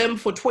stayed with them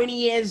for 20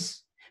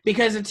 years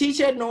because a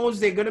teacher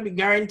knows they're going to be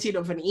guaranteed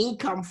of an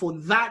income for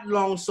that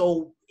long.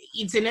 So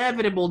it's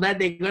inevitable that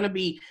they're going to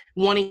be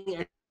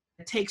wanting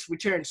a tax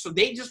return. So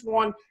they just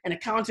want an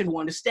accountant who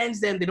understands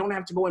them. They don't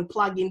have to go and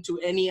plug into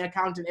any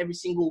accountant every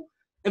single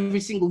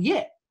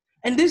year.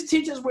 And these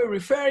teachers were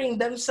referring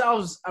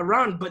themselves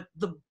around, but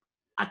the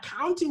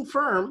accounting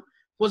firm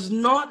was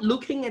not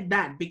looking at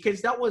that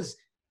because that was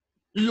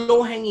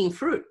low-hanging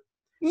fruit.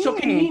 So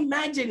can you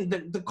imagine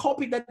the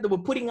copy that they were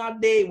putting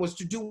out there was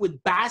to do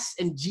with BAS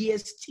and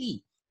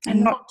GST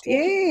and not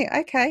talking. Yeah,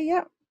 okay,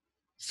 yeah.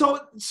 So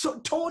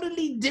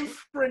totally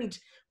different,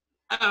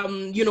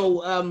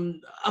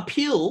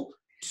 appeal.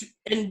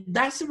 And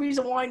that's the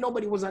reason why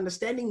nobody was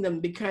understanding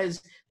them,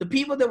 because the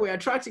people that were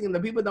attracting and the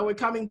people that were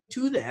coming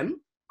to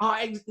them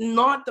are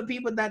not the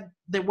people that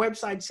the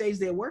website says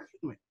they're working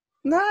with.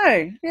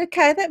 No,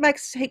 okay, that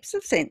makes heaps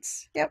of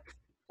sense. Yep.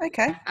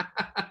 Okay.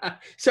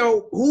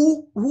 So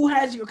who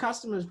has your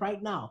customers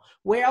right now?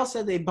 Where else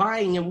are they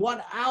buying, and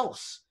what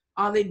else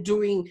are they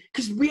doing?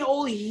 Because we're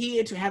all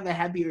here to have a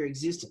happier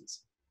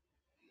existence.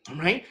 All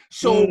right.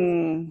 So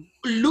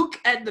look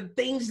at the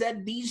things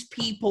that these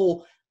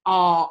people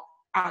are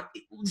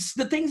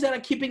the things that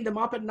are keeping them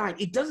up at night.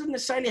 It doesn't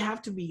necessarily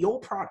have to be your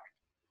product.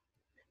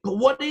 But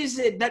what is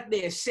it that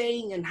they're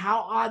saying, and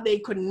how are they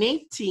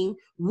connecting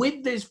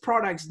with these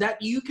products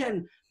that you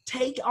can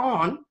take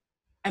on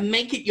and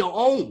make it your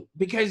own?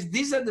 Because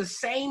these are the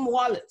same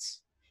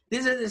wallets.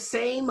 These are the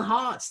same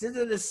hearts. These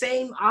are the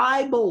same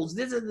eyeballs.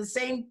 These are the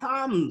same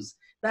thumbs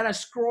that are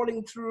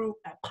scrolling through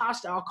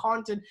past our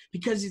content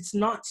because it's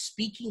not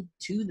speaking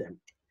to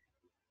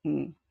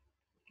them.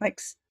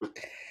 Makes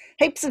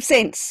heaps of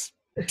sense.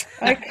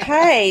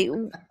 Okay,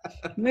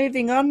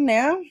 moving on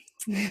now.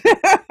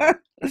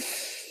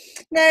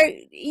 Now,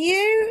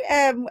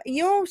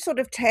 your sort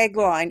of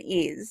tagline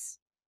is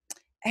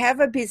have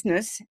a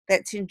business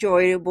that's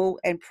enjoyable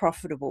and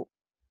profitable.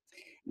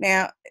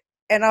 Now,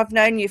 and I've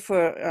known you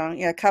for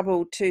a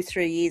couple,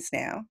 2-3 years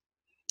now,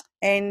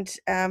 and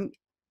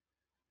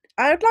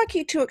I'd like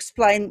you to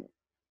explain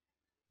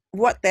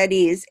what that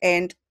is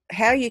and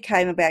how you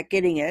came about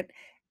getting it,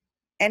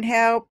 and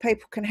how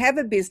people can have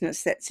a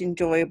business that's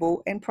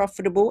enjoyable and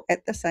profitable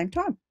at the same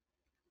time.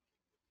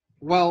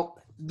 Well,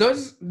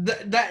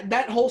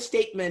 that whole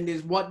statement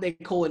is what they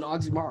call an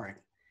oxymoron.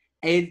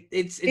 It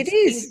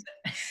is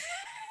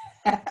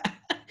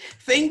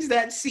things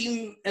that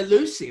seem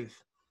elusive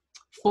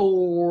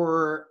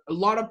for a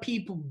lot of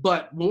people,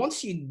 but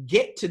once you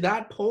get to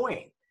that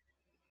point,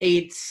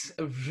 it's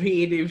a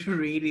really,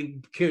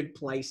 really good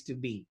place to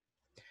be.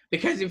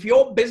 Because if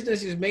your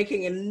business is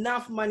making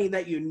enough money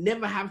that you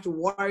never have to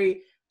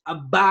worry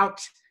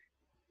about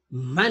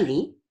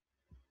money,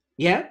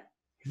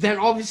 then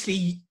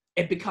obviously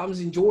it becomes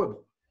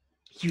enjoyable.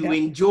 You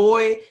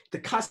enjoy the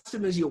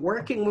customers you're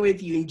working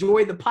with. You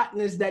enjoy the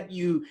partners that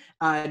you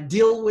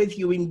deal with.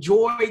 You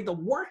enjoy the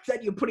work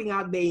that you're putting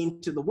out there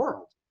into the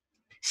world.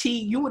 See,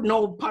 you would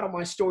know part of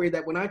my story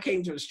that when I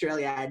came to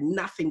Australia, I had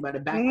nothing but a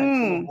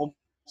backpack full of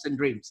hopes and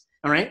dreams.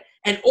 All right.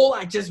 And all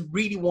I just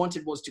really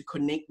wanted was to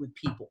connect with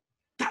people.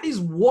 That is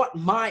what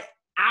my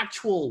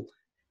actual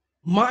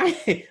my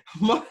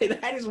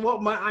that is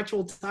what my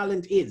actual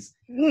talent is.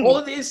 Mm.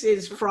 All this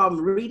is from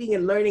reading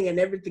and learning and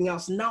everything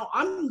else. Now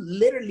I'm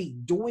literally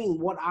doing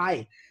what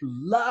I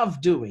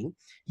love doing.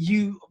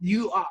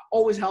 You are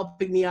always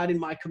helping me out in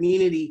my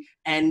community,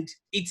 and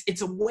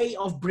it's a way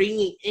of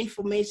bringing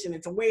information.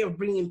 It's a way of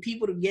bringing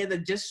people together,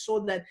 just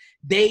so that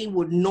they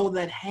would know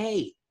that,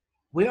 hey,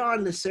 we're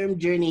on the same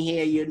journey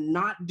here. You're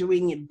not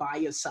doing it by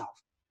yourself.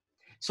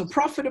 So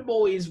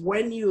profitable is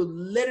when you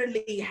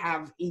literally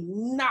have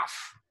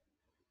enough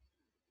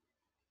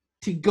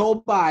to go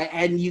by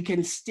and you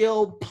can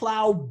still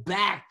plow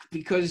back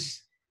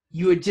because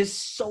you're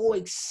just so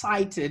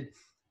excited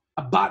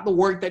about the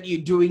work that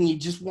you're doing. You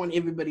just want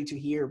everybody to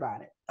hear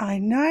about it. I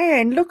know.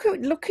 And look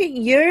at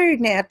you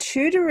now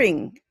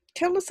tutoring.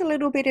 Tell us a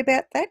little bit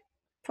about that,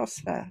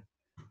 Prosper.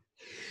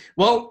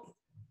 Well,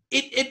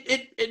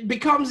 it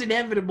becomes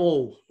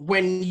inevitable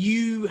when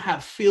you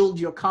have filled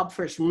your cup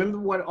first. Remember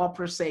what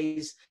Oprah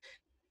says,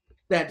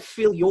 that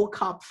fill your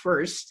cup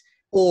first.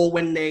 Or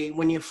when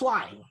you're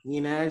flying,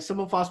 you know, some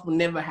of us will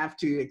never have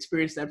to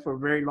experience that for a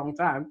very long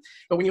time.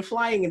 But when you're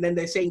flying and then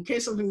they say, in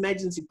case of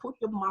emergency, put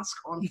your mask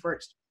on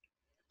first.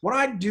 What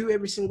I do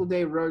every single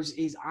day, Rose,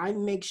 is I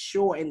make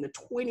sure in the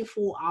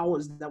 24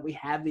 hours that we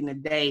have in a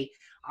day,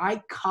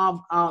 I carve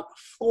out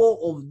 4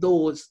 of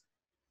those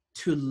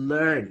to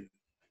learn.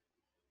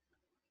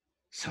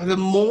 So the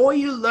more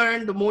you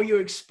learn, the more you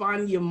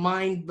expand your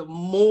mind, the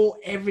more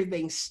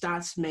everything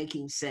starts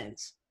making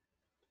sense.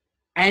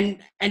 And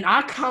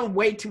I can't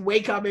wait to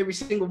wake up every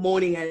single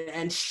morning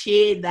and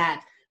share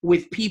that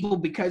with people,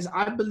 because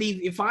I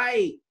believe if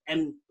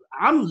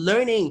I'm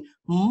learning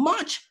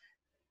much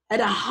at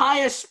a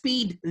higher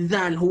speed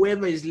than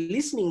whoever is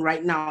listening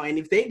right now. And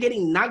if they're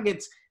getting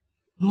nuggets,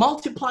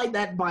 multiply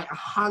that by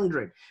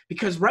 100.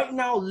 Because right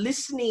now,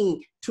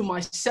 listening to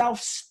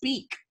myself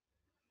speak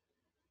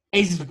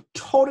is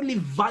totally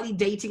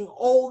validating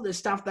all the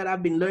stuff that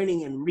I've been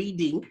learning and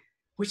reading,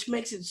 which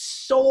makes it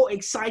so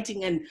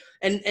exciting and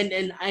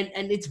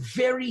it's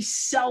very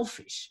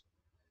selfish.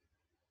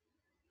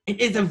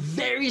 It is a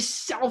very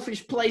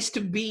selfish place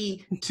to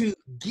be, to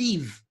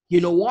give.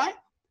 You know why?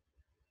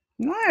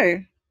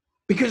 No.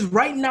 Because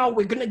right now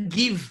we're gonna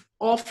give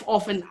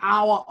off an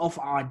hour of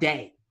our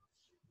day,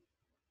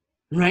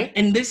 right?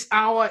 And this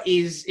hour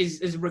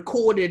is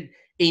recorded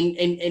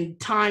in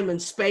time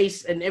and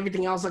space and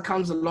everything else that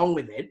comes along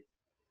with it.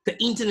 The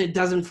internet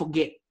doesn't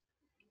forget.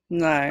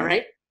 No. All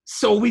right.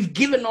 So we've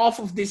given off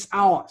of this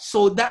hour.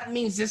 So that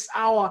means this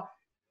hour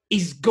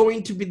is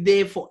going to be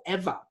there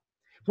forever.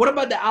 What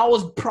about the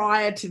hours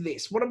prior to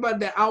this? What about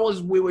the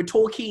hours we were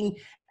talking,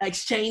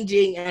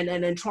 exchanging,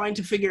 and trying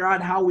to figure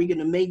out how we're going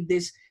to make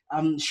this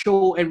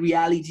show a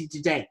reality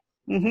today?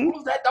 Mm-hmm. All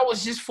of that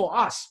was just for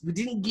us. We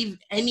didn't give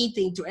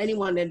anything to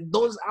anyone, and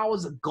those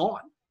hours are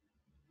gone.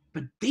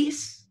 But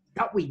this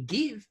that we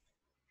give.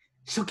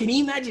 So can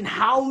you imagine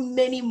how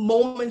many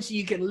moments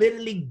you can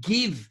literally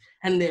give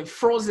and they're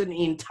frozen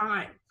in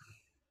time?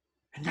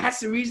 And that's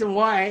the reason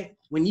why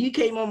when you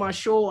came on my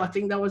show, I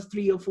think that was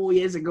 3 or 4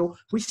 years ago,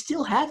 we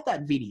still have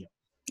that video.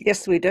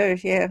 Yes, we do.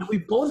 Yeah. And we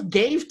both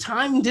gave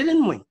time,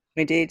 didn't we?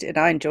 We did. And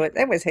I enjoyed it.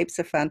 That was heaps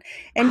of fun.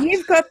 And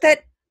you've got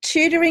that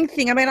tutoring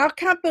thing. I mean, I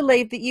can't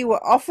believe that you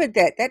were offered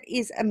that. That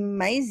is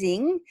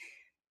amazing.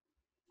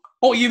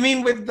 Oh, you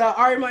mean with the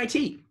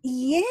RMIT?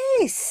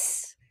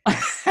 Yes.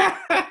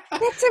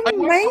 That's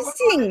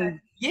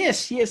amazing.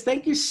 Yes.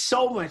 Thank you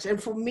so much.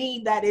 And for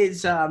me, that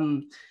is, that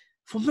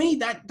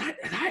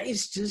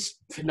is just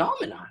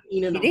phenomenal.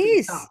 You know, it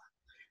is.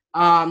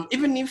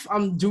 Even if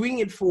I'm doing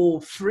it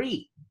for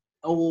free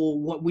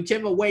or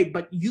whichever way,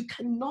 but you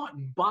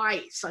cannot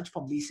buy such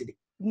publicity.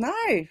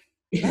 No.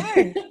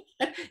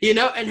 You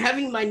know, and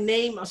having my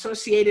name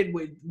associated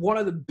with one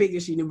of the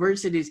biggest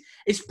universities,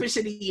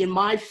 especially in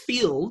my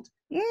field,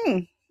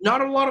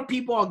 not a lot of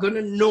people are going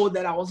to know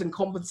that I wasn't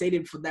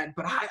compensated for that,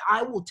 but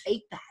I will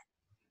take that.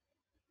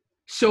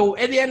 So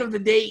at the end of the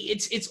day,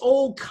 it's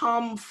all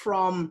come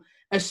from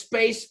a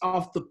space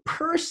of the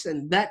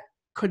person that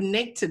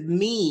connected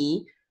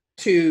me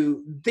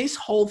to this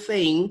whole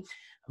thing.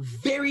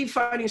 Very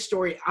funny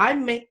story. I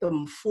met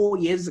them 4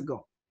 years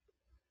ago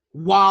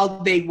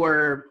while they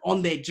were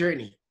on their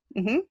journey.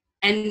 Mm-hmm.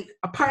 And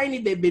apparently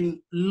they've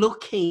been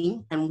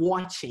looking and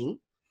watching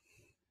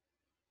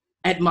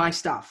at my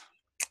stuff.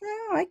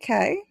 Oh,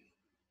 okay.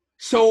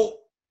 So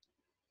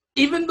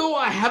even though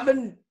I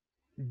haven't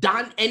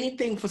done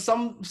anything for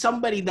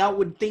somebody that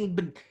would think,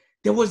 but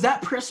there was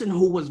that person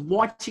who was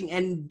watching,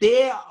 and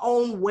their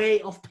own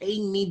way of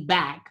paying me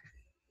back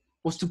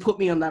was to put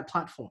me on that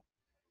platform.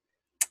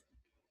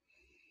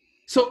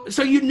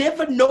 So you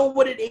never know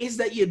what it is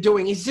that you're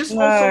doing. It's just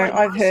also like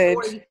I've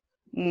heard. Story.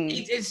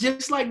 It's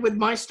just like with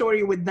my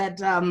story with that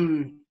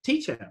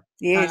teacher.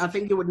 Yes. I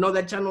think you would know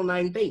that Channel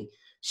 9 thing.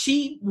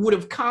 She would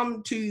have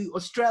come to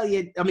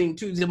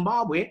to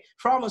Zimbabwe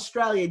from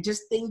Australia,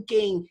 just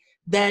thinking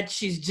that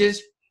she's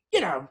just,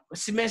 a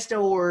semester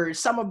or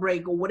summer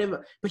break or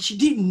whatever. But she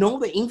didn't know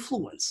the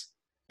influence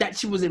that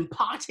she was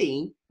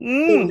imparting,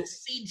 or the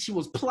seed she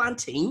was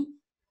planting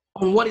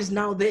on what is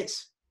now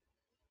this.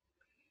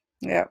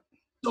 Yeah.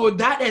 So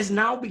that has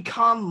now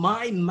become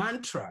my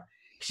mantra.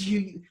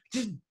 You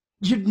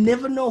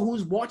never know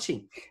who's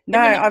watching.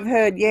 No, Even I've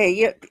heard. Yeah,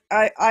 yeah.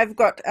 I've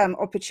got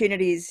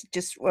opportunities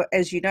just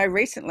as you know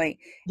recently,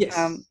 yes.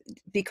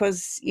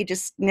 because you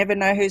just never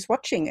know who's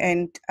watching.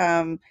 And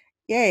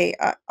yeah,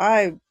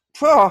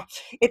 oh,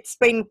 it's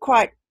been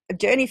quite a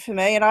journey for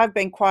me, and I've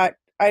been quite.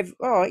 I've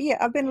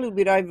been a little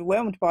bit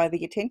overwhelmed by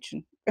the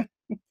attention.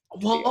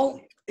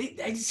 Well,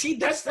 see,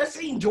 that's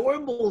the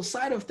enjoyable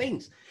side of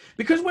things,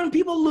 because when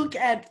people look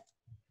at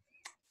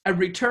a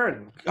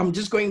return, I'm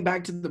just going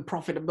back to the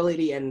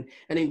profitability and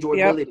Yep.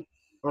 enjoyability.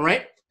 All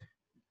right,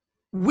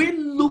 we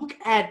look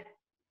at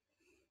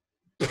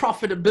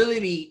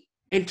profitability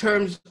in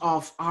terms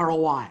of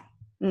ROI,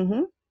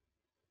 Mm-hmm.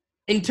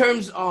 in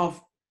terms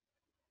of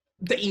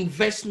the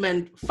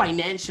investment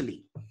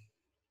financially,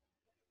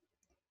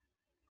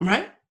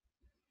 right?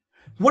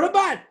 What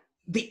about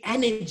the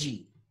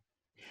energy?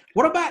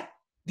 What about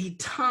the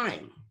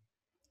time?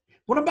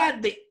 What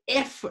about the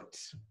effort,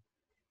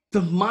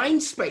 the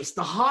mind space,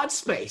 the heart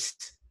space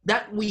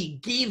that we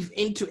give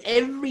into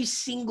every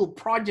single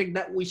project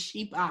that we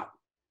ship out?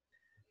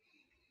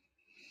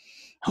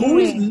 Who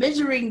is Mm.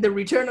 measuring the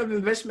return of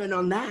investment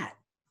on that?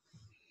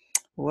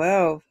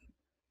 Well,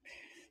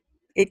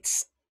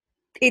 it's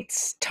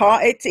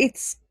time.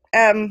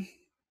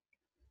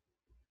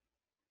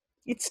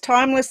 It's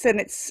timeless, and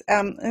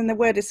and the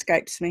word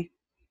escapes me.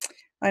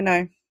 I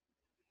know.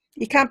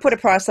 You can't put a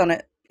price on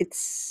it.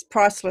 It's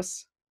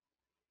priceless.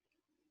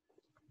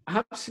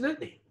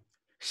 Absolutely.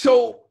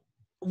 So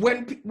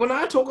when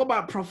I talk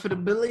about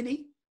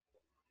profitability,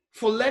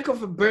 for lack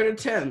of a better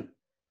term,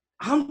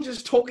 I'm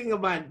just talking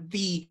about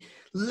the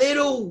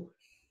little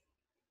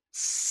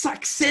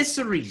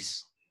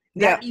accessories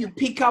Yeah. that you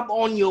pick up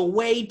on your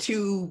way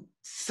to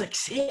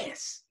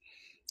success.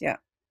 Yeah.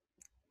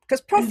 Because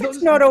And profit's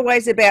those, not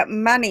always about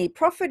money.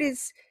 Profit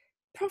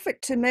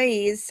to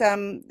me is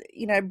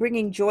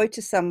bringing joy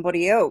to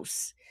somebody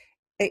else.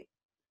 It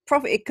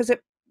profit because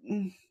it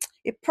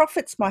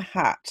profits my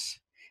heart.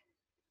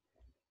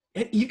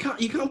 you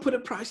can't put a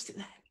price to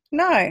that.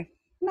 No,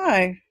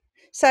 no.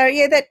 So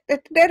yeah,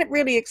 that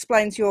really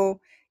explains your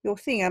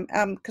thing.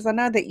 Because I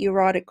know that you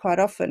write it quite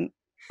often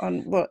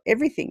on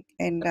everything,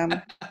 and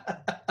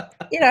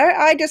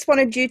I just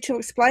wanted you to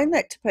explain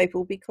that to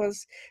people,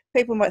 because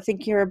people might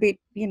think you're a bit,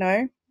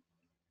 I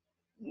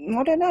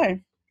don't know,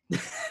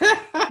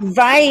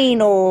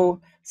 vain or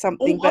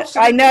something, Oh, but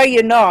I know absolutely.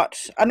 you're not.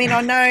 I mean,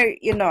 I know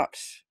you're not.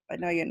 I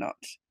know you're not.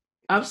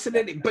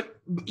 Absolutely. But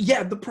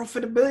yeah, the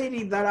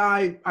profitability that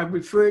I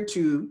refer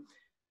to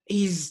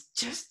is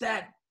just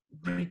that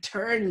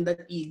return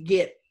that you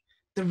get,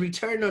 the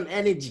return on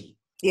energy,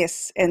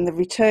 Yes, and the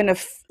return of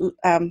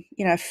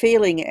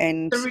feeling,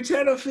 and the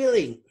return of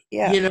feeling,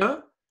 yeah, you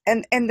know?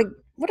 and the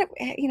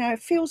it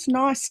feels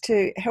nice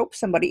to help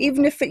somebody,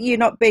 even if you're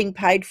not being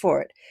paid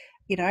for it.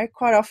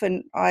 Quite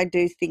often I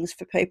do things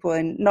for people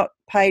and not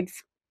paid,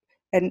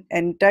 and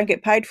don't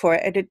get paid for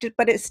it,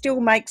 but it still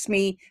makes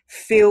me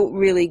feel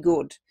really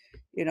good.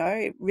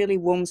 It really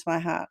warms my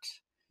heart.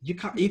 You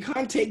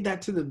can't take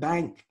that to the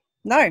bank.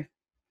 No,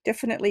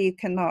 definitely you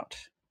cannot.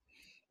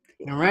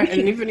 All right. You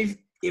And can, even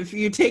if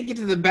you take it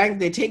to the bank,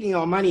 they're taking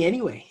our money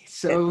anyway. that's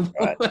So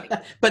right.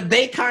 but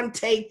they can't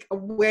take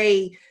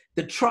away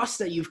the trust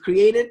that you've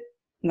created.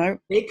 No.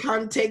 They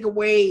can't take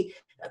away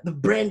the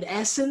brand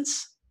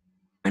essence.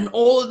 And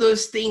all of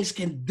those things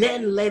can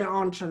then later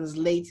on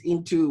translate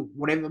into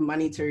whatever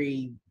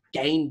monetary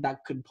gain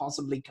that could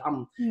possibly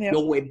come Yeah.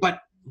 your way.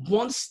 But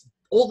once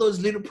all those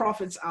little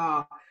profits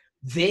are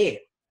there,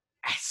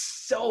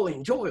 it's so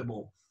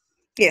enjoyable.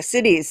 Yes,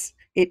 it is.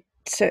 It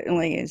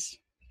certainly is.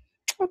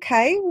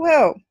 Okay,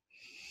 well,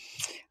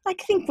 I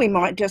think we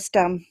might just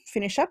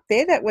finish up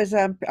there. That was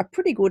a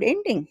pretty good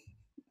ending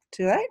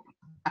to that.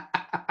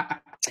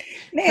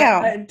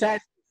 Now,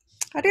 Fantastic.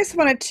 I just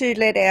wanted to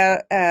let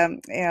our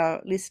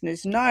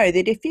listeners know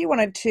that if you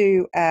wanted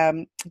to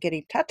get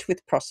in touch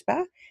with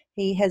Prosper,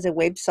 he has a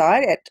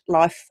website at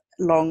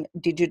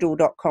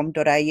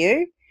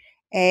lifelongdigital.com.au,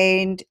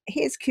 and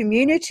his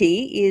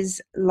community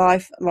is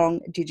Lifelong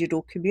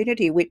Digital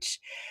Community, which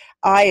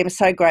I am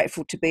so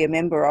grateful to be a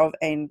member of,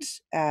 and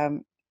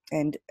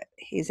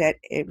he's at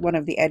one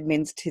of the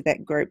admins to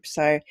that group.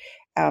 So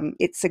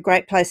it's a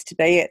great place to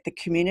be at the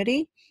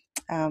community.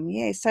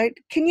 Yeah, so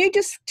can you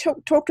just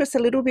talk to us a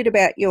little bit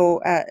about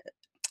your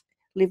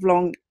Live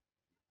Long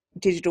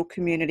Digital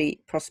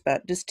Community, Prosper,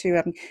 just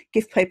to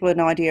give people an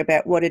idea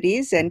about what it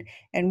is and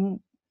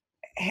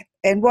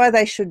and why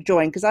they should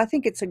join, because I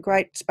think it's a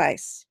great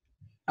space.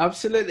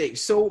 Absolutely.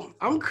 So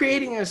I'm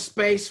creating a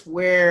space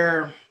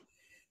where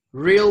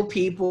real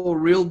people,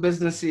 real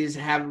businesses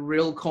have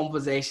real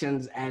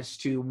conversations as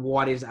to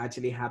what is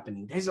actually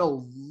happening. There's a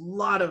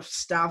lot of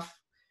stuff,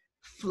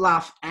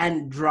 fluff,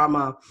 and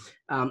drama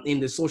in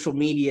the social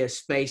media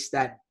space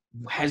that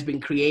has been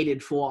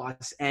created for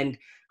us. And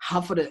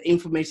half of the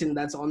information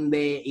that's on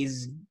there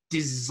is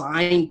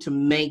designed to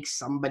make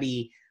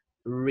somebody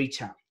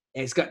richer.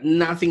 It's got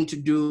nothing to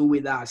do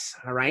with us.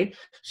 All right.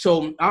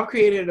 So I've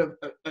created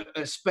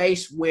a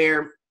space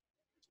where,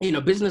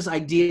 business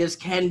ideas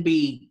can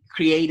be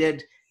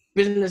created,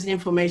 business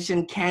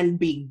information can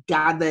be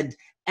gathered,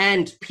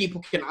 and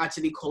people can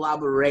actually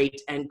collaborate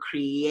and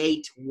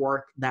create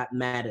work that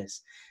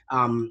matters.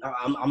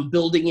 I'm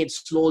building it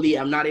slowly.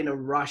 I'm not in a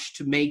rush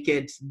to make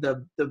it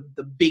the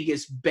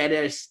biggest,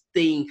 baddest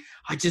thing.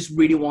 I just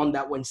really want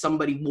that when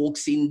somebody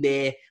walks in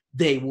there,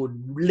 they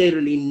would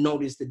literally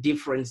notice the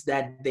difference,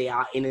 that they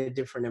are in a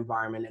different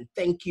environment. And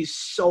thank you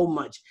so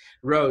much,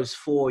 Rose,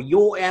 for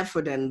your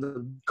effort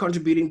and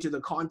contributing to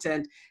the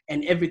content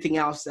and everything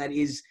else that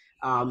is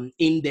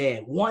in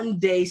there. One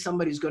day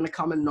somebody's going to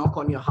come and knock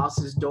on your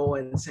house's door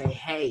and say,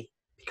 hey,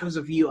 because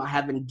of you, I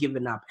haven't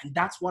given up. And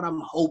that's what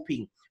I'm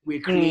hoping we're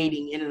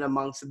creating in and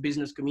amongst the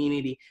business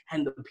community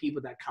and the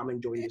people that come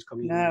and join this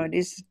community. No,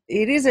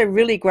 it is a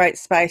really great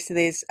space.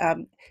 There's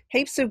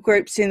heaps of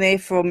groups in there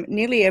from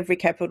nearly every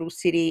capital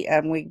city.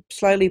 We're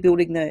slowly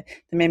building the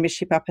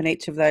membership up in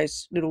each of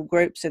those little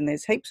groups, and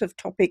there's heaps of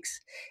topics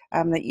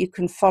that you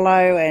can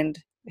follow and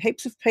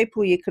heaps of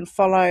people you can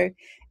follow.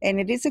 And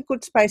it is a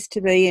good space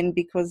to be in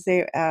because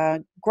there are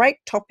great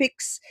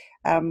topics,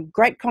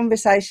 great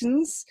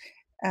conversations,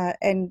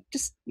 and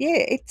just,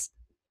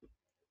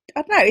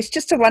 I don't know, it's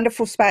just a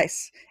wonderful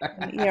space.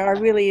 I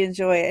really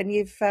enjoy it.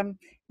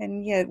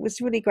 And it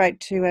was really great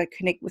to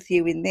connect with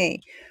you in there.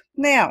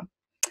 Now,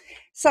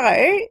 so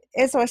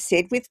as I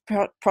said, with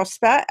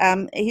Prosper,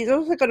 he's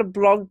also got a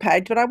blog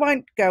page, but I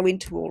won't go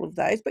into all of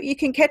those. But you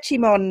can catch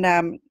him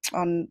on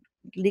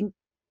link.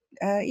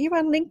 You're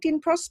on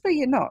LinkedIn, Prosper?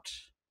 You're not?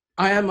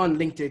 I am on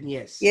LinkedIn,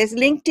 yes. Yes,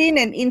 LinkedIn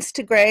and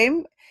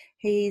Instagram.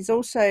 He's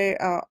also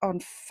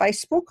on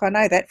Facebook. I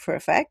know that for a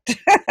fact.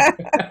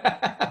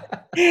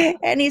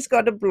 And he's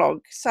got a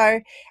blog. So,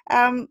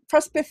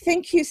 Prosper,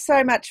 thank you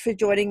so much for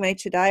joining me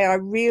today. I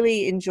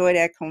really enjoyed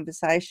our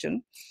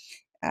conversation.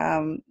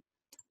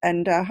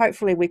 And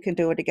hopefully we can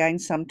do it again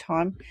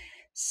sometime.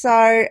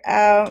 So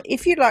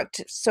if you'd like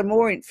some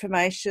more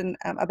information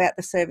about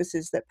the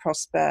services that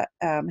Prosper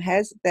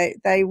has,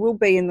 they will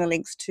be in the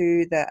links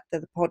to the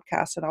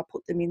podcast, and I'll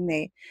put them in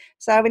there.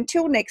 So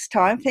until next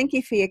time, thank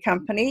you for your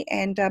company,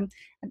 and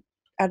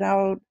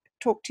I'll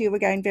talk to you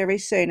again very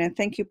soon. And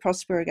thank you,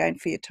 Prosper, again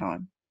for your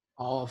time.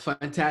 Oh,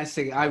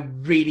 fantastic. I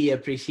really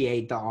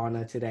appreciate the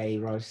honor today,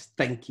 Rose.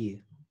 Thank you.